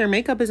saw that their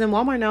makeup is in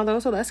Walmart now though,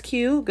 so that's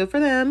cute. Good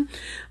for them.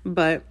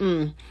 But,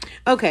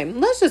 okay,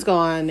 let's just go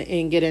on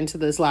and get into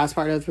this last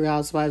part of the Real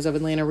Housewives of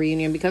Atlanta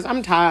reunion because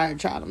I'm tired,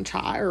 child. I'm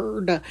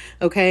tired.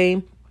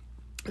 Okay.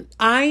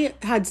 I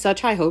had such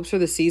high hopes for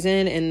the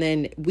season, and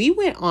then we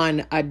went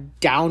on a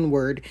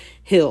downward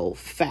hill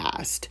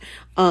fast.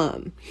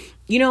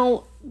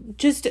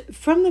 Just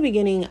from the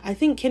beginning, I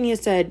think Kenya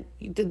said,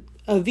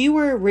 a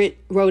viewer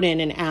wrote in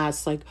and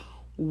asked,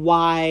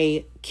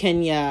 why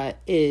Kenya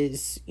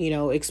is,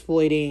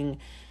 exploiting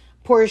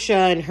Portia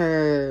and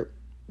her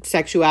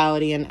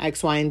sexuality and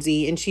X, Y, and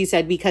Z. And she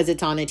said, because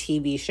it's on a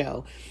TV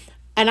show.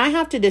 And I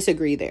have to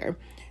disagree there.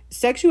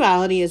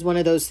 Sexuality is one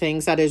of those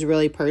things that is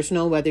really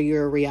personal, whether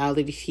you're a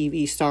reality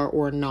TV star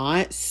or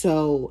not.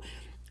 So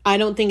I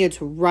don't think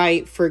it's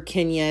right for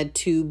Kenya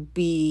to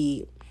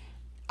be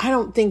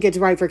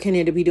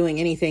doing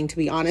anything, to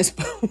be honest.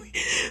 But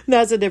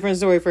that's a different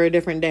story for a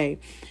different day.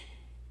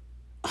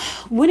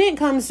 When it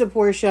comes to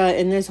Portia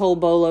and this whole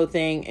Bolo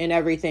thing and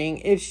everything,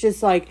 it's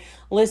just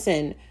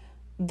listen,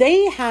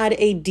 they had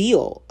a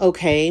deal,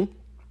 okay?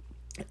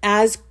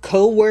 As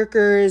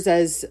co-workers,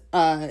 as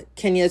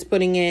Kenya's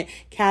putting it,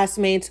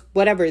 castmates,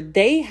 whatever,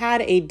 they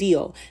had a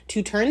deal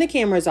to turn the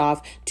cameras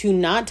off, to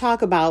not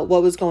talk about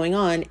what was going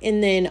on.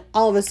 And then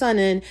all of a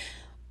sudden,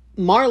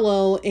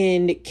 Marlo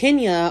and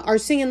Kenya are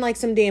singing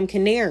some damn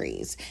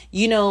canaries.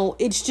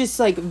 It's just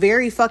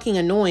very fucking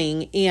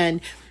annoying. And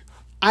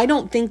I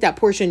don't think that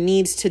Portia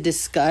needs to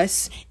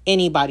discuss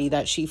anybody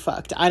that she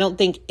fucked. I don't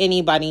think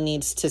anybody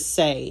needs to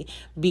say,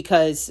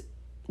 because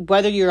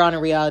whether you're on a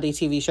reality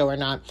TV show or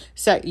not,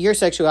 your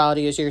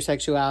sexuality is your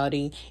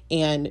sexuality.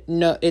 And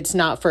no, it's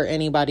not for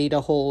anybody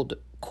to hold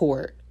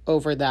court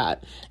over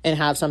that and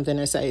have something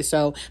to say.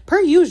 So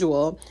per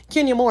usual,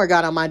 Kenya Moore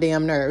got on my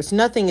damn nerves.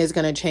 Nothing is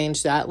going to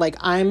change that.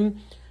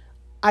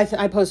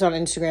 I posted on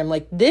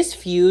Instagram, this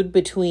feud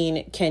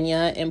between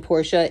Kenya and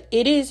Portia,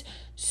 it is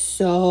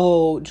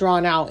so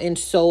drawn out and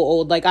so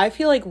old. I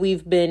feel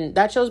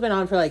that show's been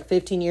on for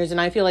 15 years, and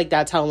I feel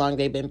that's how long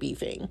they've been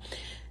beefing.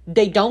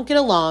 They don't get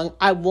along.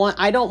 I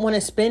don't want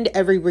to spend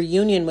every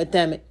reunion with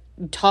them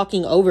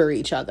talking over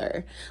each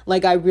other.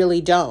 I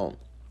really don't.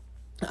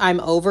 I'm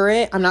over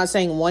it. I'm not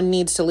saying one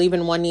needs to leave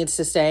and one needs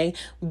to stay,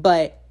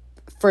 but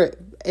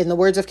in the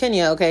words of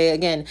Kenya, okay,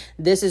 again,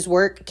 this is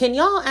work. Can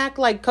y'all act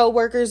like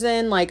coworkers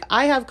then?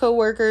 I have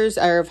coworkers,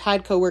 or have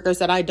had coworkers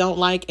that I don't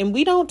like, and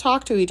we don't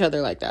talk to each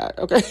other like that,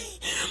 okay?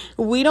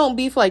 We don't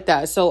beef like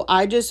that. So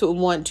I just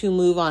want to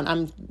move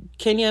on.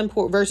 Kenya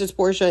versus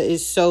Portia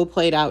is so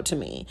played out to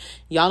me.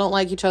 Y'all don't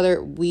like each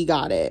other. We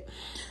got it.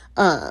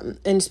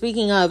 And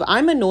speaking of,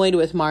 I'm annoyed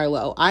with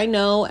Marlo. I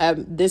know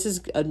this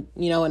is, an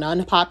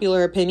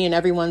unpopular opinion.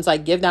 Everyone's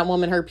give that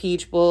woman her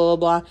peach, blah,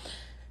 blah, blah.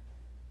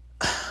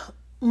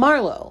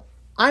 Marlo,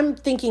 I'm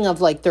thinking of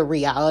the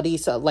reality,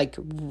 so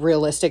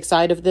realistic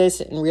side of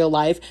this in real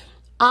life.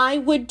 I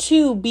would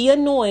too be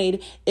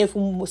annoyed if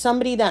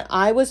somebody that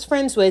I was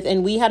friends with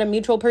and we had a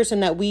mutual person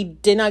that we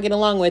did not get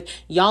along with,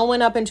 y'all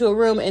went up into a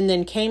room and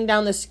then came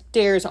down the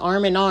stairs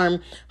arm in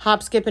arm,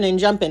 hop, skipping, and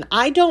jumping.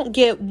 I don't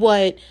get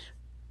what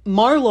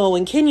Marlo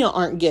and Kenya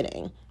aren't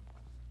getting.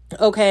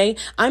 Okay,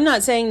 I'm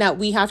not saying that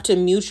we have to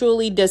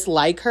mutually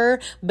dislike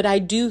her, but I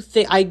do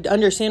think I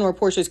understand where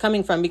Portia's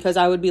coming from, because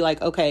I would be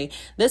like, okay,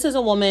 this is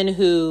a woman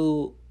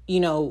who,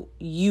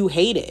 you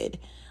hated,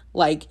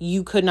 like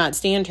you could not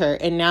stand her.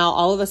 And now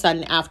all of a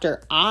sudden,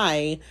 after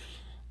I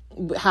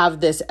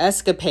have this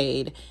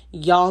escapade,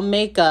 y'all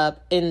make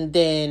up, and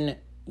then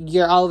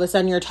all of a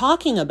sudden you're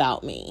talking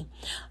about me.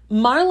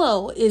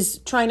 Marlo is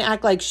trying to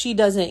act like she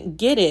doesn't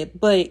get it,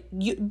 but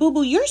boo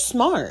boo, you're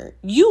smart.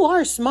 You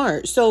are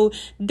smart. So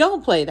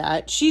don't play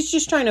that. She's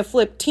just trying to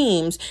flip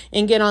teams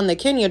and get on the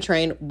Kenya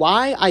train.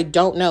 Why? I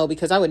don't know,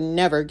 because I would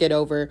never get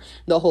over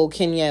the whole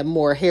Kenya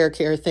more hair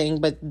care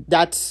thing, but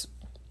that's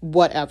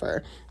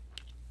whatever.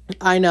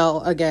 I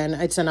know, again,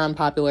 it's an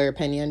unpopular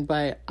opinion,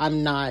 but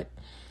I'm not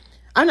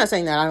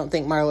saying that I don't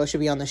think Marlo should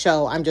be on the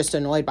show. I'm just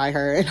annoyed by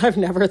her, and I've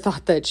never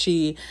thought that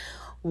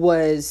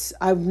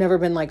I've never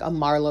been like a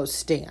Marlo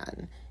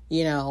stan.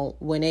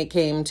 When it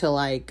came to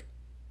like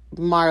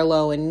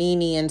Marlo and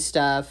Nene and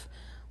stuff,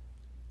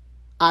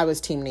 I was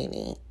team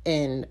Nene.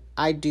 And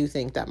I do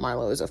think that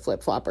Marlo is a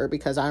flip-flopper,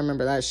 because I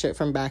remember that shit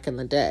from back in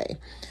the day.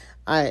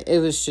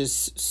 It was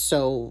just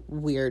so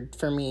weird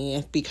for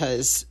me,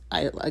 because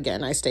I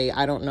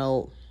don't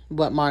know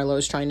what Marlo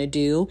is trying to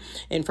do.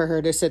 And for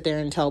her to sit there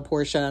and tell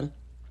Portia,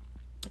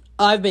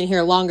 I've been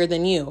here longer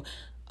than you.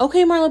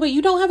 Okay, Marlo, but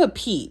you don't have a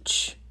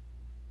peach.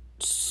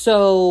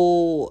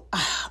 So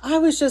I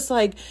was just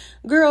like,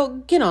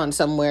 girl, get on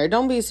somewhere.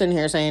 Don't be sitting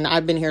here saying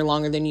I've been here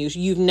longer than you.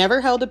 You've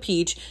never held a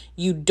peach.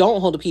 You don't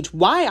hold a peach.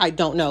 Why? I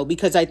don't know,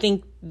 because I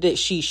think that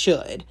she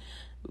should.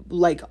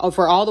 Like,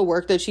 for all the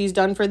work that she's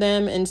done for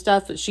them and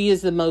stuff, she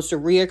is the most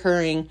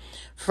reoccurring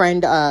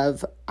friend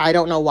of. I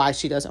don't know why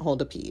she doesn't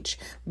hold a peach.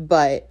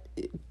 But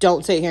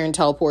don't sit here and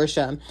tell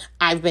Portia,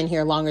 I've been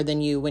here longer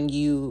than you, when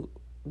you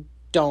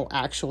don't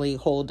actually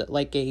hold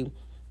like a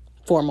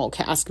formal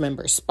cast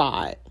member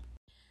spot.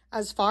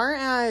 As far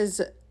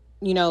as,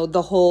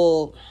 the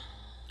whole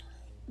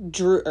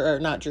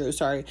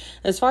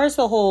as far as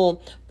the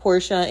whole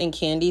Portia and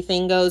Kandi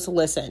thing goes,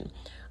 listen,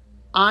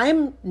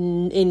 I'm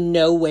in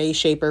no way,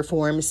 shape, or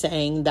form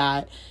saying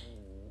that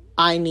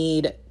I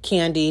need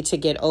Kandi to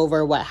get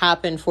over what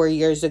happened 4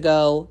 years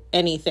ago,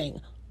 anything.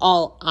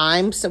 What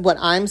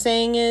I'm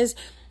saying is,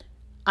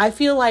 I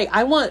feel like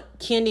I want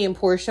Kandi and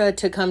Portia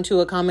to come to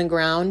a common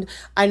ground.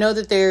 I know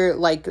that they're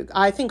like,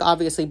 I think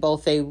obviously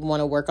both they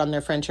want to work on their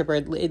friendship, or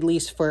at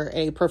least for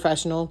a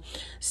professional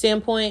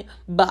standpoint.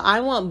 But I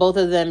want both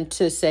of them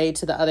to say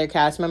to the other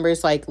cast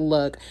members, like,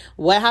 look,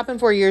 what happened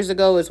 4 years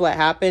ago is what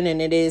happened,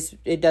 and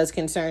it does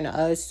concern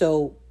us.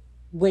 So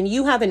when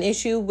you have an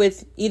issue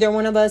with either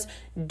one of us,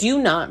 do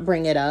not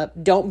bring it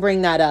up. Don't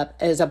bring that up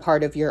as a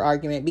part of your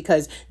argument,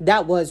 because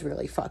that was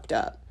really fucked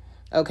up.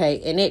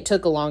 Okay, and it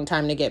took a long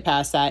time to get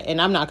past that.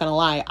 And I'm not going to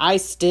lie, I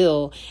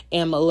still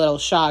am a little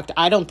shocked.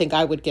 I don't think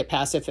I would get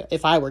past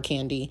if I were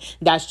Kandi.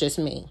 That's just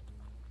me.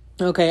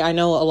 Okay, I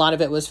know a lot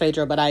of it was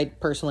Phaedra, but I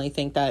personally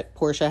think that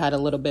Portia had it was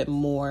a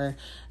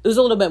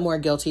little bit more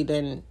guilty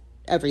than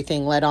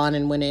everything led on.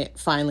 And when it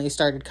finally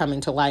started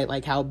coming to light,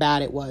 like how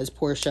bad it was,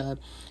 Portia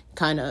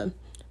kind of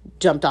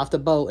jumped off the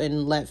boat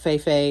and let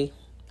Faye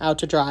out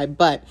to dry.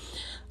 But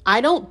I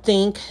don't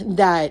think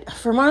that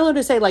for Marlo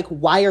to say, like,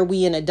 why are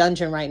we in a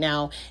dungeon right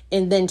now?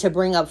 And then to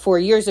bring up 4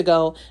 years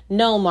ago,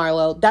 no,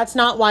 Marlo, that's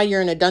not why you're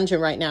in a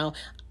dungeon right now.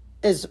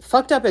 As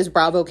fucked up as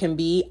Bravo can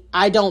be,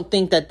 I don't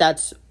think that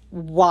that's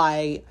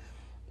why.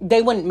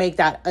 They wouldn't make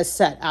that a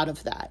set out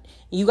of that.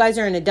 You guys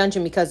are in a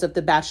dungeon because of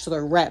the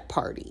bachelorette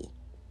party.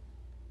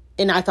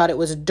 And I thought it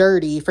was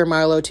dirty for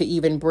Marlo to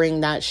even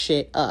bring that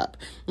shit up.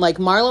 Like,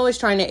 Marlo is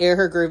trying to air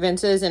her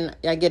grievances, and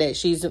I get it.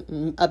 She's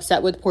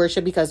upset with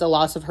Portia because of the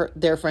loss of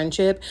their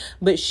friendship.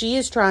 But she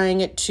is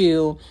trying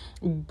to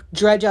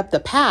dredge up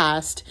the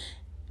past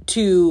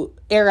to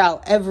air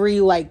out every,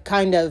 like,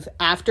 kind of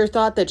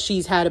afterthought that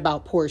she's had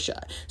about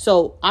Portia.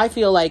 So I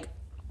feel like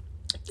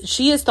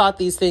she has thought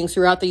these things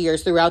throughout the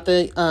years, throughout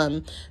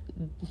the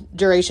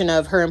duration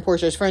of her and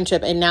Portia's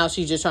friendship, and now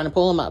she's just trying to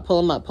pull him up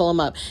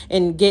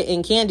and get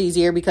in Kandi's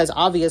ear, because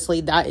obviously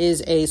that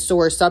is a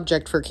sore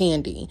subject for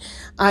Kandi.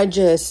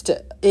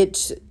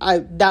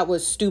 That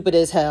was stupid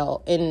as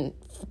hell, and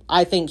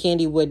I think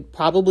Kandi would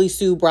probably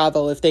sue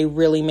Bravo if they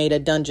really made a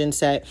dungeon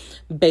set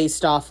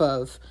based off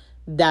of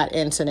that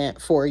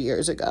incident 4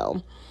 years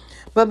ago.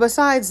 But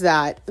besides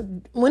that,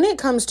 when it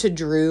comes to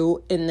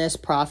Drew in this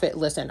prophet,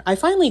 listen, I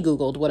finally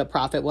Googled what a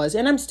prophet was,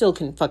 and I'm still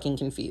fucking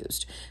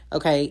confused.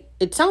 Okay.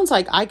 It sounds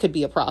like I could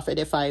be a prophet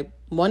if I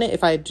want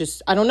it, I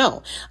don't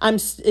know.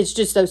 It's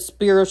just a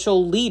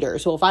spiritual leader.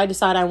 So if I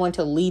decide I want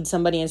to lead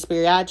somebody in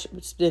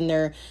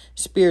their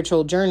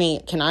spiritual journey,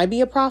 can I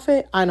be a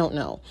prophet? I don't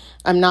know.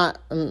 I'm not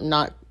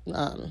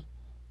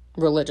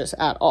religious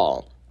at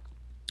all.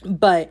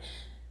 But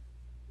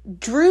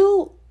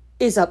Drew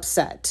is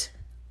upset.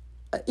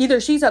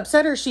 Either she's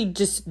upset or she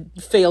just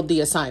failed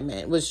the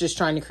assignment, was just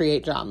trying to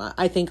create drama.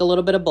 I think a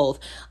little bit of both.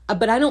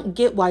 But I don't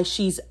get why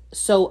she's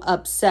so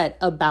upset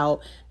about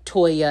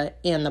Toya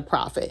and the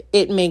Prophet.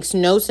 It makes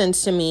no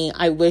sense to me.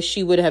 I wish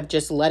she would have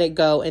just let it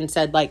go and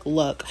said, like,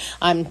 look,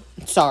 I'm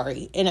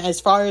sorry. And as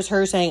far as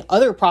her saying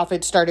other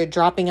prophets started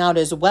dropping out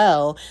as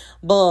well,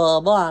 blah,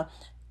 blah,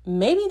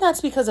 maybe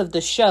that's because of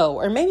the show,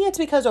 or maybe it's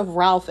because of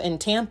Ralph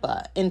and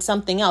Tampa and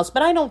something else,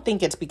 but I don't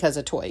think it's because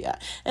of Toya.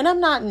 And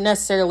I'm not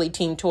necessarily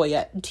team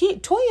Toya.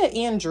 Toya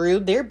and Drew,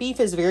 their beef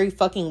is very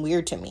fucking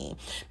weird to me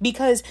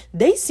because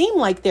they seem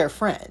like they're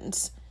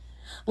friends.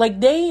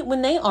 Like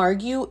when they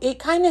argue, it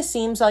kind of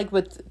seems like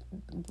with,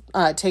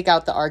 take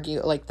out the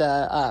argue, like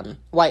the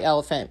white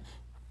elephant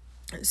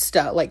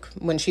stuff, like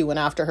when she went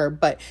after her,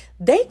 but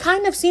they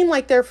kind of seem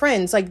like they're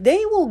friends. Like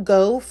they will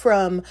go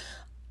from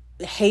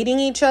hating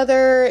each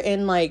other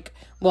and like,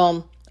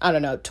 well, I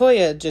don't know.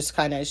 Toya just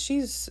kind of,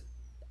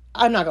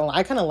 I'm not gonna lie,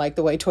 I kind of like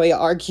the way Toya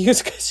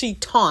argues because she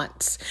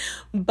taunts.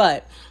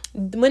 But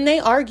when they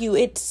argue,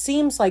 it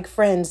seems like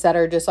friends that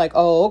are just like,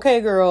 oh, okay,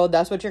 girl,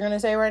 that's what you're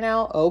gonna say right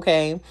now?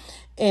 Okay.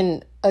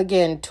 And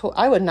again,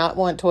 I would not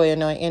want Toya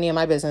knowing any of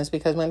my business,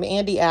 because when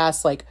Andy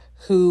asked, like,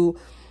 who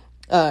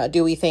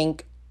do we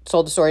think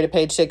sold the story to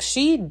Page Six,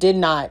 she did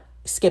not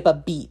skip a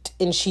beat.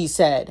 And she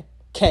said,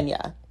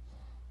 Kenya.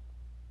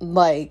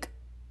 Like,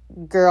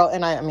 girl,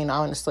 and I mean,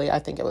 honestly, I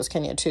think it was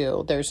Kenya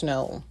too.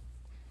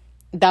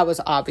 That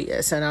was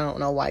obvious, and I don't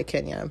know why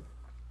Kenya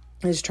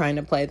is trying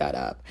to play that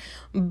up.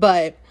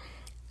 But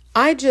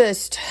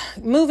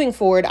moving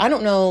forward, I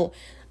don't know.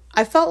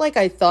 I felt like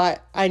I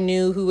thought I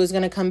knew who was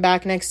going to come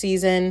back next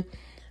season.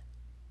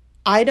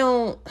 I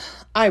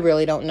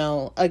really don't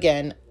know.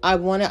 Again,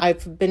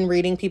 I've been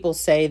reading people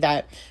say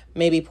that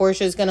maybe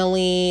Portia's going to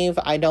leave.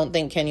 I don't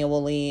think Kenya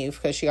will leave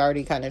because she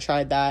already kind of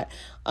tried that.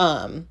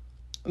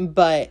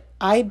 But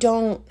I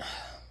don't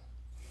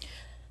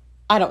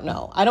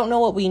know. I don't know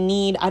what we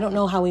need. I don't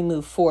know how we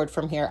move forward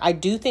from here. I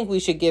do think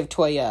we should give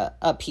Toya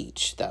a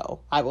peach,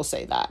 though. I will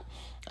say that.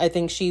 I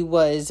think she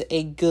was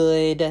a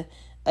good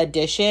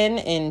addition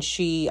and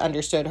she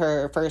understood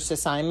her first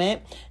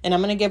assignment. And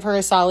I'm going to give her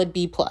a solid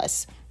B+.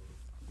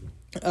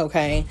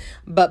 Okay.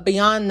 But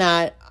beyond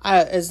that,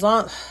 as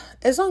long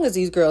as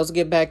these girls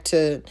get back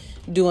to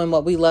doing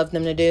what we love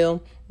them to do,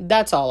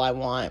 that's all I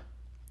want.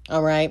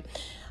 All right.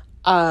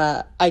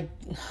 I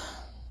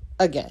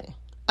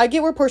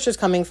get where Portia's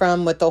coming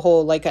from with the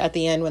whole, like, at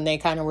the end when they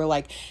kind of were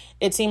like,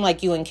 it seemed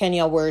like you and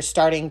Kenya were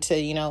starting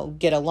to,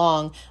 get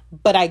along,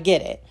 but I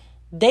get it.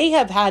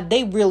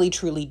 They really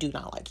truly do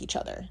not like each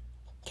other.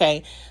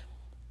 Okay.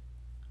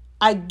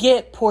 I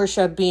get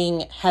Portia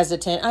being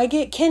hesitant. I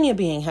get Kenya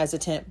being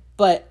hesitant,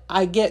 but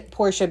I get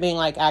Portia being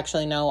like,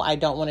 actually, no, I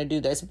don't want to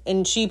do this.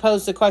 And she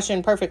posed the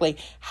question perfectly.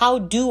 How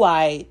do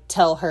I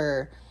tell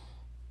her,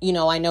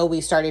 I know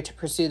we started to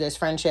pursue this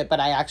friendship, but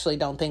I actually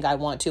don't think I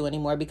want to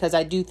anymore? Because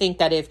I do think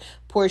that if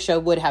Portia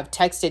would have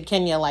texted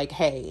Kenya like,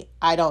 hey,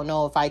 I don't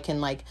know if I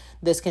can, like,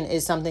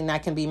 is something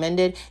that can be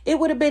mended, it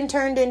would have been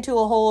turned into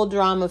a whole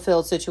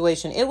drama-filled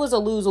situation. It was a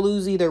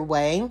lose-lose either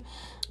way.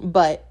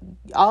 But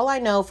all I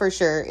know for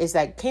sure is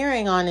that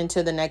carrying on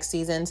into the next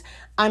seasons,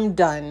 I'm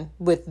done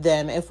with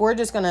them. If we're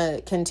just going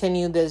to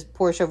continue this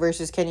Portia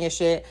versus Kenya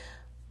shit,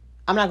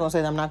 I'm not going to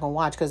say that I'm not going to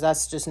watch, because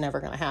that's just never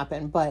going to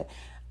happen. But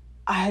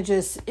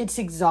it's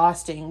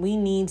exhausting. We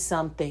need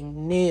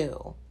something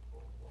new.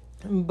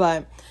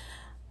 But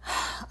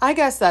I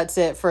guess that's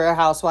it for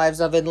Housewives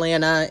of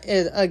Atlanta.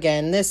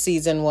 Again, this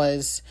season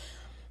was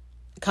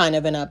kind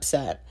of an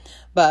upset.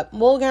 But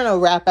we're going to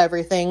wrap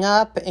everything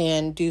up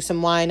and do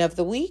some wine of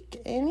the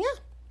week. And yeah.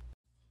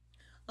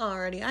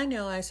 Alrighty, I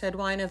know I said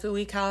wine of the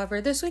week.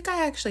 However, this week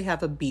I actually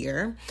have a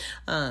beer.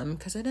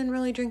 Because I didn't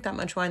really drink that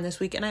much wine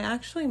this week. And I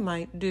actually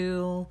might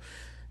do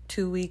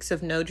 2 weeks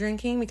of no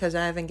drinking because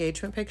I have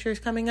engagement pictures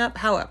coming up.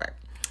 However,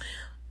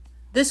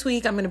 this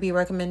week I'm going to be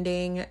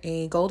recommending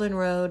a Golden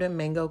Road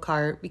Mango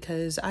Cart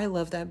because I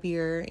love that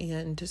beer.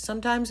 And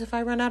sometimes if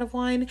I run out of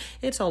wine,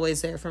 it's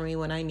always there for me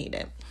when I need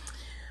it.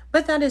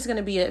 But that is going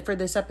to be it for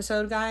this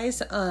episode,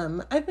 guys.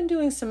 I've been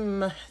doing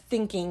some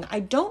thinking. I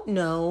don't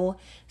know,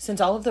 since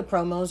all of the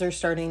promos are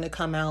starting to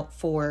come out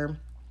for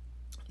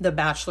The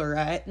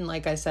Bachelorette. And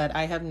like I said,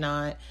 I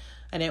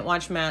didn't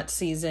watch Matt's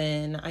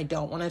season. I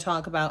don't want to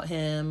talk about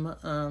him.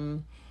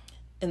 And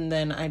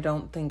then I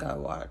don't think I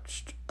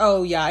watched.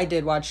 Oh, yeah, I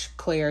did watch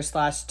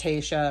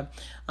Claire/Tayshia.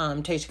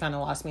 Tayshia kind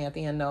of lost me at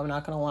the end, though. I'm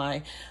not going to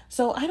lie.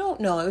 So I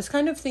don't know. I was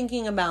kind of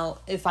thinking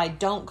about if I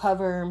don't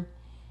cover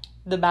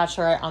The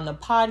Bachelorette on the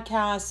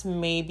podcast,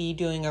 maybe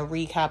doing a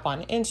recap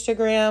on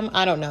Instagram.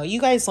 I don't know. You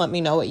guys let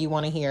me know what you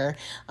want to hear.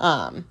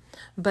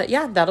 But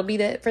yeah, that'll be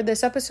it for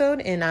this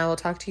episode, and I will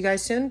talk to you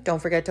guys soon. Don't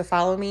forget to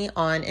follow me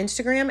on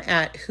Instagram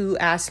at Who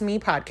Asked Me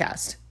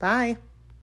Podcast. Bye.